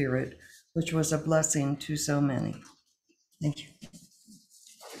generous spirit, which was a blessing to so many. Thank you.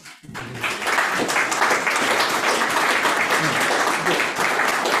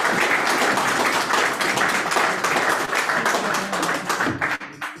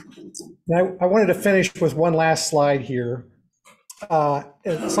 Now, I wanted to finish with one last slide here.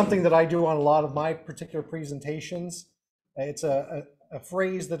 It's something that I do on a lot of my particular presentations. It's a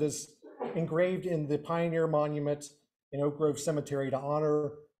phrase that is engraved in the Pioneer Monument in Oak Grove Cemetery to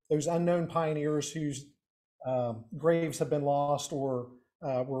honor those unknown pioneers whose graves have been lost or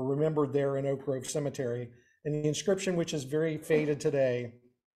were remembered there in Oak Grove Cemetery. And the inscription, which is very faded today,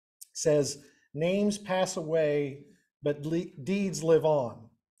 says, "Names pass away, but deeds live on."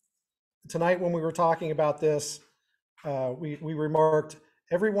 Tonight, when we were talking about this, we remarked,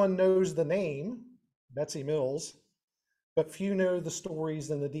 everyone knows the name, Betsey Mills, but few know the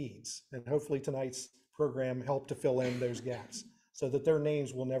stories and the deeds. And hopefully tonight's program helped to fill in those gaps so that their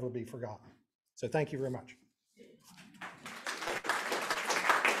names will never be forgotten. So thank you very much.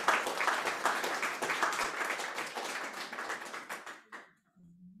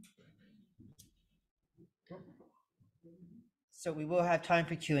 So we will have time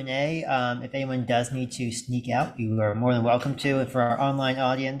for Q&A. If anyone does need to sneak out, you are more than welcome to. And for our online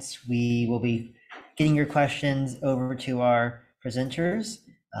audience, we will be getting your questions over to our presenters.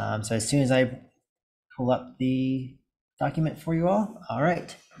 So as soon as I pull up the document for you all. All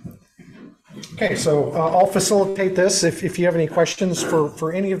right. Okay, so I'll facilitate this. If you have any questions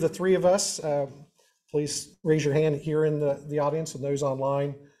for any of the three of us, please raise your hand here in the audience and those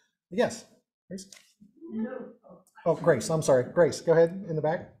online. Yes, Grace? No. Oh, Grace, I'm sorry. Grace, go ahead in the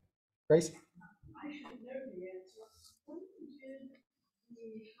back. Grace? I should know the answer. When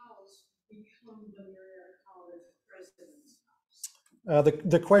did the house become the Marietta College president's house?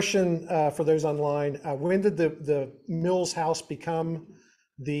 The question for those online, when did the Mills house become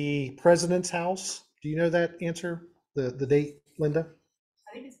the president's house? Do you know that answer, the date, Linda?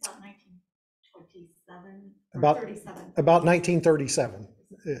 I think it's about 1927 or About 37. About 1937,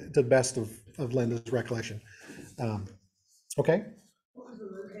 to the best of Linda's recollection. Okay. What was the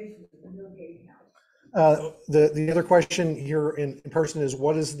location of the Millgate house? The other question here in person is,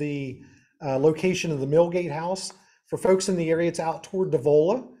 what is the location of the Millgate house? For folks in the area, it's out toward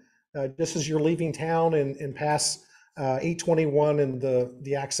Devola, just as you're leaving town and past 821 and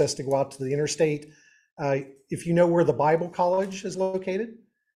the access to go out to the interstate. If you know where the Bible College is located,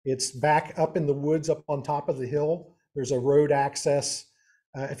 it's back up in the woods up on top of the hill. There's a road access.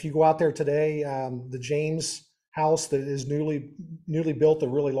 If you go out there today, the James house that is newly built, a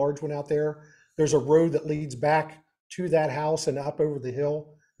really large one out there, there's a road that leads back to that house and up over the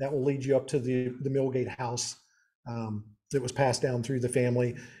hill that will lead you up to the Millgate house that was passed down through the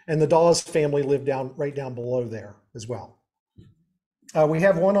family. And the Dawes family lived right down below there as well. We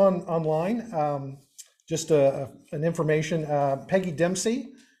have one online, just an information. Peggy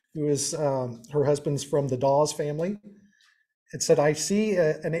Dempsey, who is her husband's from the Dawes family. It said, "I see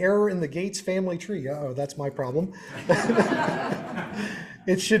an error in the Gates family tree." Oh, that's my problem.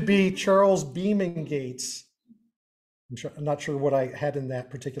 It should be Charles Beeman Gates. I'm not sure what I had in that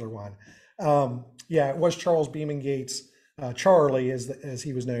particular one. Yeah, it was Charles Beeman Gates. Charlie, as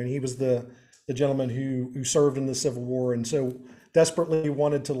he was known. He was the gentleman who served in the Civil War, and so desperately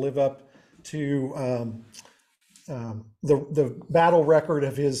wanted to live up to the battle record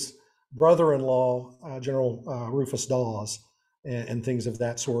of his brother-in-law, General Rufus Dawes, and things of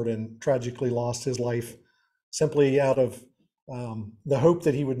that sort, and tragically lost his life simply out of the hope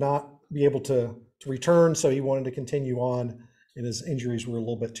that he would not be able to return. So he wanted to continue on, and his injuries were a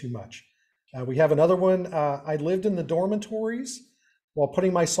little bit too much. We have another one. I lived in the dormitories while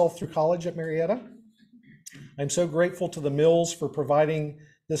putting myself through college at Marietta. I'm so grateful to the Mills for providing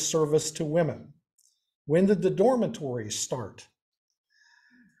this service to women. When did the dormitories start?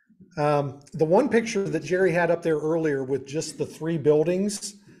 The one picture that Jerry had up there earlier with just the 3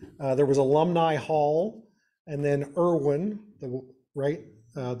 buildings, there was Alumni Hall, and then Irwin, the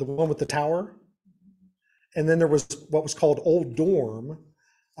one with the tower. And then there was what was called Old Dorm,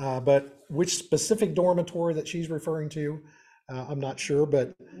 but which specific dormitory that she's referring to, I'm not sure,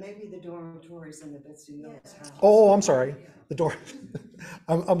 but. Maybe the dormitories in the Betsey Mills house. Oh, I'm sorry. The dorm.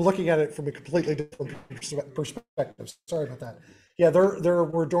 I'm looking at it from a completely different perspective. Sorry about that. Yeah, there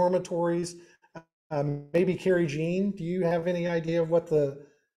were dormitories. Maybe Carrie Jean, do you have any idea of what the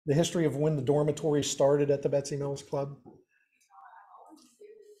history of when the dormitories started at the Betsey Mills Club?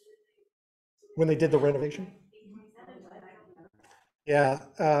 When they did the renovation? Yeah,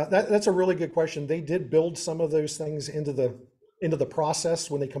 that's a really good question. They did build some of those things into the process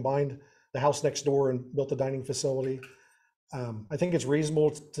when they combined the house next door and built the dining facility. I think it's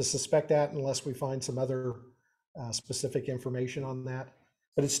reasonable to suspect that unless we find some other specific information on that.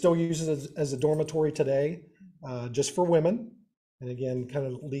 But it's still used as a dormitory today, just for women. And again, kind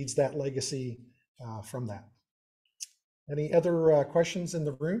of leads that legacy from that. Any other questions in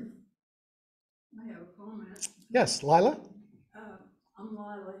the room? I have a comment. Yes, Lila? I'm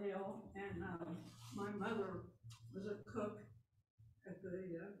Lila Hill, and my mother was a cook at the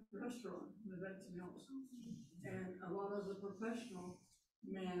restaurant in the Betsey Mills. And a lot of the professional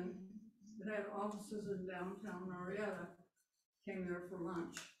men that had offices in downtown Marietta came there for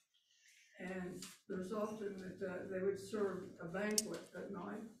lunch. And there's often that they would serve a banquet at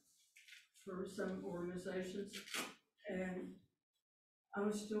night for some organizations. And I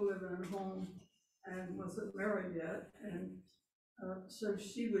was still living at home and wasn't married yet. And so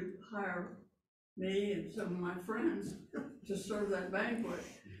she would hire me and some of my friends to serve that banquet,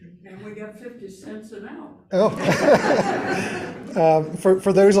 and we got 50 cents an hour. Oh,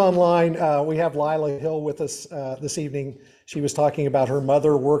 for those online, we have Lila Hill with us this evening. She was talking about her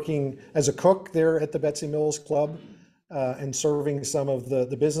mother working as a cook there at the Betsey Mills Club and serving some of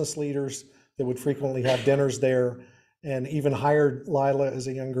the business leaders that would frequently have dinners there, and even hired Lila as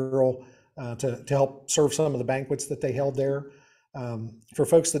a young girl to help serve some of the banquets that they held there. For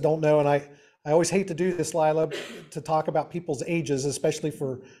folks that don't know, and I always hate to do this, Lila, to talk about people's ages, especially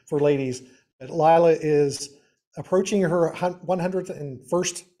for ladies, but Lila is approaching her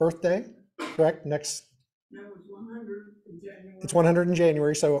 101st birthday, correct? Next. That was 100 in January. It's 100 in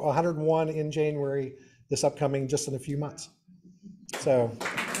January, so 101 in January, this upcoming, just in a few months. So,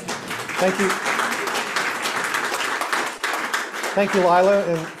 thank you. Thank you, Lila,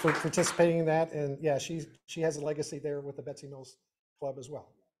 and for participating in that. And yeah, she has a legacy there with the Betsey Mills Club as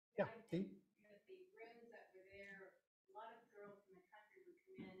well. Yeah, Dee? The rooms that were there, a lot of girls from the country would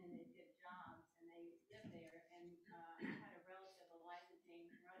come in and they'd get jobs and they lived there. And I had a relative, Eliza Jane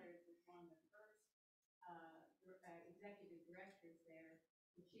Carruthers, was one of the first executive directors there,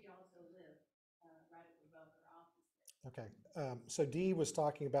 and she also lived right above her office there. Okay, so Dee was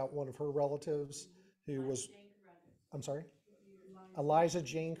talking about one of her relatives who was, I'm sorry? Eliza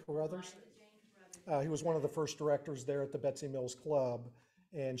Jane Carruthers. He was one of the first directors there at the Betsey Mills Club,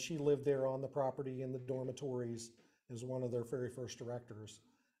 and she lived there on the property in the dormitories as one of their very first directors.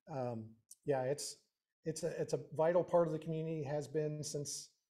 Yeah, it's a vital part of the community, has been since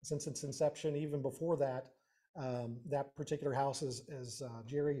its inception. Even before that, that particular house, as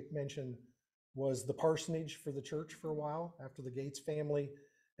Jerry mentioned, was the parsonage for the church for a while after the Gates family.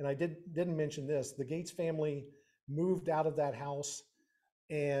 And I didn't mention this, the Gates family moved out of that house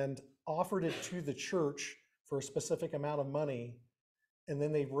and offered it to the church for a specific amount of money. And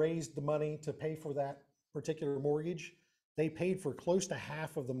then they raised the money to pay for that particular mortgage. They paid for close to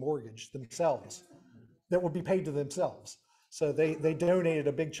half of the mortgage themselves that would be paid to themselves. So they donated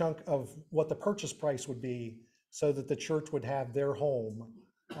a big chunk of what the purchase price would be so that the church would have their home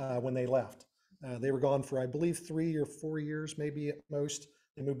when they left. They were gone for, I believe, 3 or 4 years, maybe at most.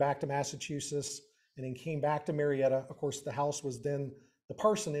 They moved back to Massachusetts and then came back to Marietta. Of course, the house was then the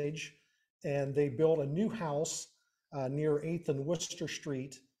parsonage, and they built a new house near 8th and Worcester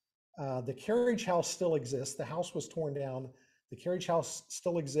Street The carriage house still exists. The house was torn down. The carriage house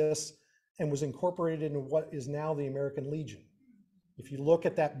still exists and was incorporated into what is now the American Legion. If you look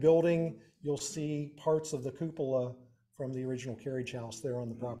at that building, you'll see parts of the cupola from the original carriage house there on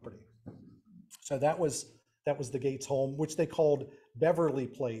the property. So that was the Gates home, which they called Beverly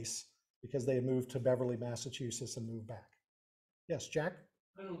Place because they had moved to Beverly, Massachusetts and moved back. Yes, Jack?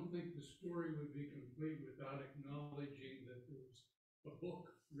 I don't think the story would be complete without acknowledging that there was a book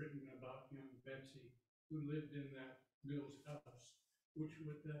written about young Betsey who lived in that Mills house, which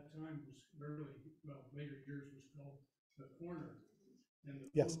at that time was later years was called The Corner. And the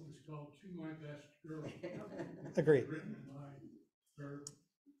Yes. book was called To My Best Girl. Agreed. Written by her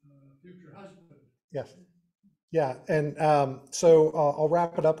future husband. Yes. Yeah. And so I'll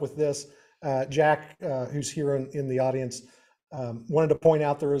wrap it up with this. Jack, who's here in the audience, wanted to point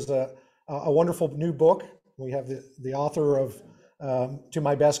out there is a wonderful new book. We have the author of To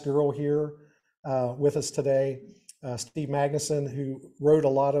My Best Girl here with us today, Steve Magnuson, who wrote a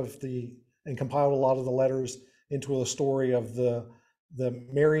lot of and compiled a lot of the letters into a story of the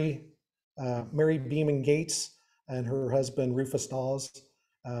Mary Beeman Gates and her husband Rufus Dawes,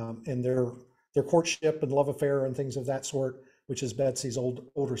 and their courtship and love affair and things of that sort, which is Betsey's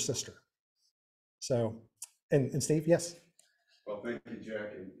older sister. So, and Steve, yes. Well, thank you,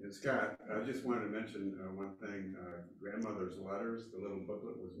 Jack and Scott. I just wanted to mention one thing. Grandmother's letters, the little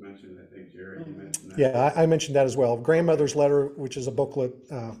booklet was mentioned. I think Jerry, you mentioned that. Yeah, I mentioned that as well. Grandmother's letter, which is a booklet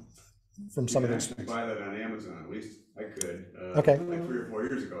from some of those things. You things. can buy that on Amazon. At least I could. Okay. Like 3 or 4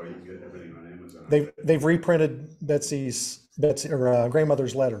 years ago, you can get everything on Amazon. They've reprinted Betsy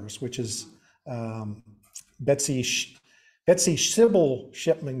grandmother's letters, which is Betsey Sybil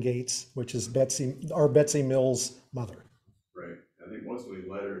Shipman Gates, which is Betsey Mills' mother. Right. I think mostly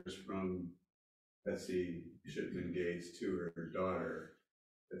letters from Betsey Shipman Gates to her daughter,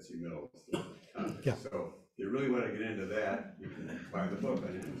 Betsey Mills. Yeah. So if you really want to get into that, you can buy the book on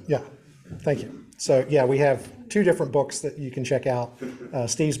Amazon. Yeah. Thank you. So yeah, we have 2 different books that you can check out.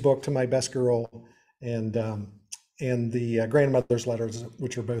 Steve's book, To My Best Girl, and the grandmother's letters,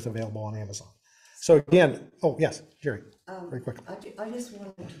 which are both available on Amazon. So again, oh yes, Jerry, very quickly. I just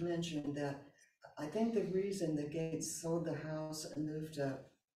wanted to mention that I think the reason the Gates sold the house and moved to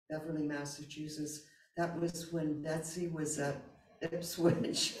Beverly, Massachusetts, that was when Betsey was at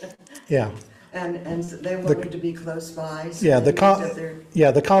Ipswich. Yeah. And they wanted to be close by. So Yeah, the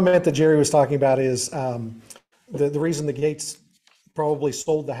comment that Jerry was talking about is the reason the Gates probably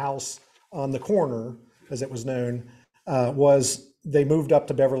sold the house on the corner, as it was known, was they moved up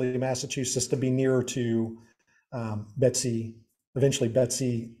to Beverly, Massachusetts to be nearer to eventually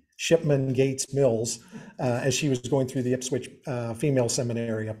Betsey Shipman Gates Mills, as she was going through the Ipswich female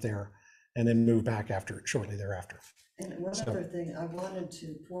seminary up there, and then moved back shortly thereafter. And one other thing I wanted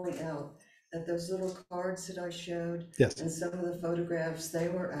to point out, that those little cards that I showed, Yes. and some of the photographs, they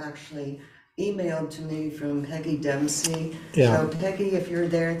were actually emailed to me from Peggy Dempsey. Yeah. So Peggy, if you're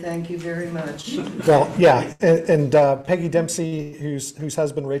there, thank you very much. Well, yeah, and Peggy Dempsey, whose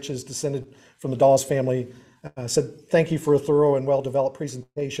husband Rich is descended from the Dawes family, said thank you for a thorough and well-developed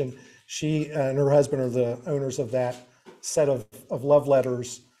presentation. She and her husband are the owners of that set of love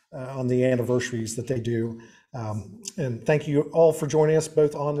letters on the anniversaries that they do. And thank you all for joining us,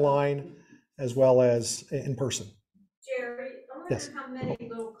 both online as well as in person. Jerry, I wonder Yes. how many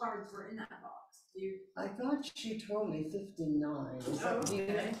little cards were in that box? Do you? I thought she told me 59. Is that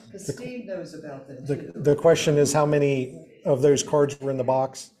Okay. because Steve knows about that The, too. the question is how many of those cards were in the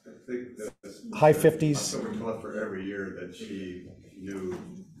box? I think that's High 50s. October 12th for every year that she knew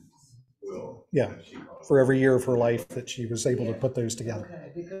Will. Yeah, that she called. for every year of her life that she was able to put those together.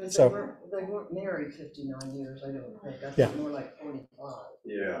 Okay, because So- they weren't married 59 years, I don't think. I Yeah. think more like 45.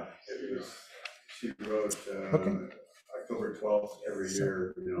 Yeah, it was, she wrote Okay. October 12th every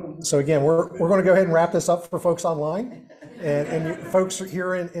year, you know. So again, we're going to go ahead and wrap this up for folks online. And you folks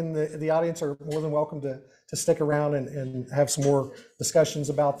here in the audience are more than welcome to stick around and have some more discussions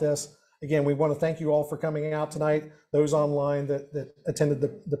about this. Again, we want to thank you all for coming out tonight, those online that attended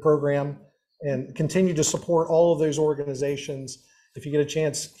the program, and continue to support all of those organizations. If you get a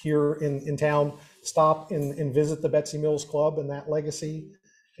chance here in town, stop and visit the Betsey Mills Club and that legacy,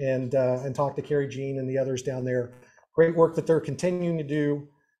 and talk to Carrie Jean and the others down there. Great work that they're continuing to do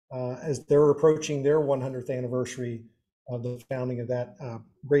as they're approaching their 100th anniversary of the founding of that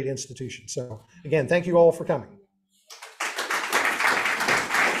great institution. So again, thank you all for coming.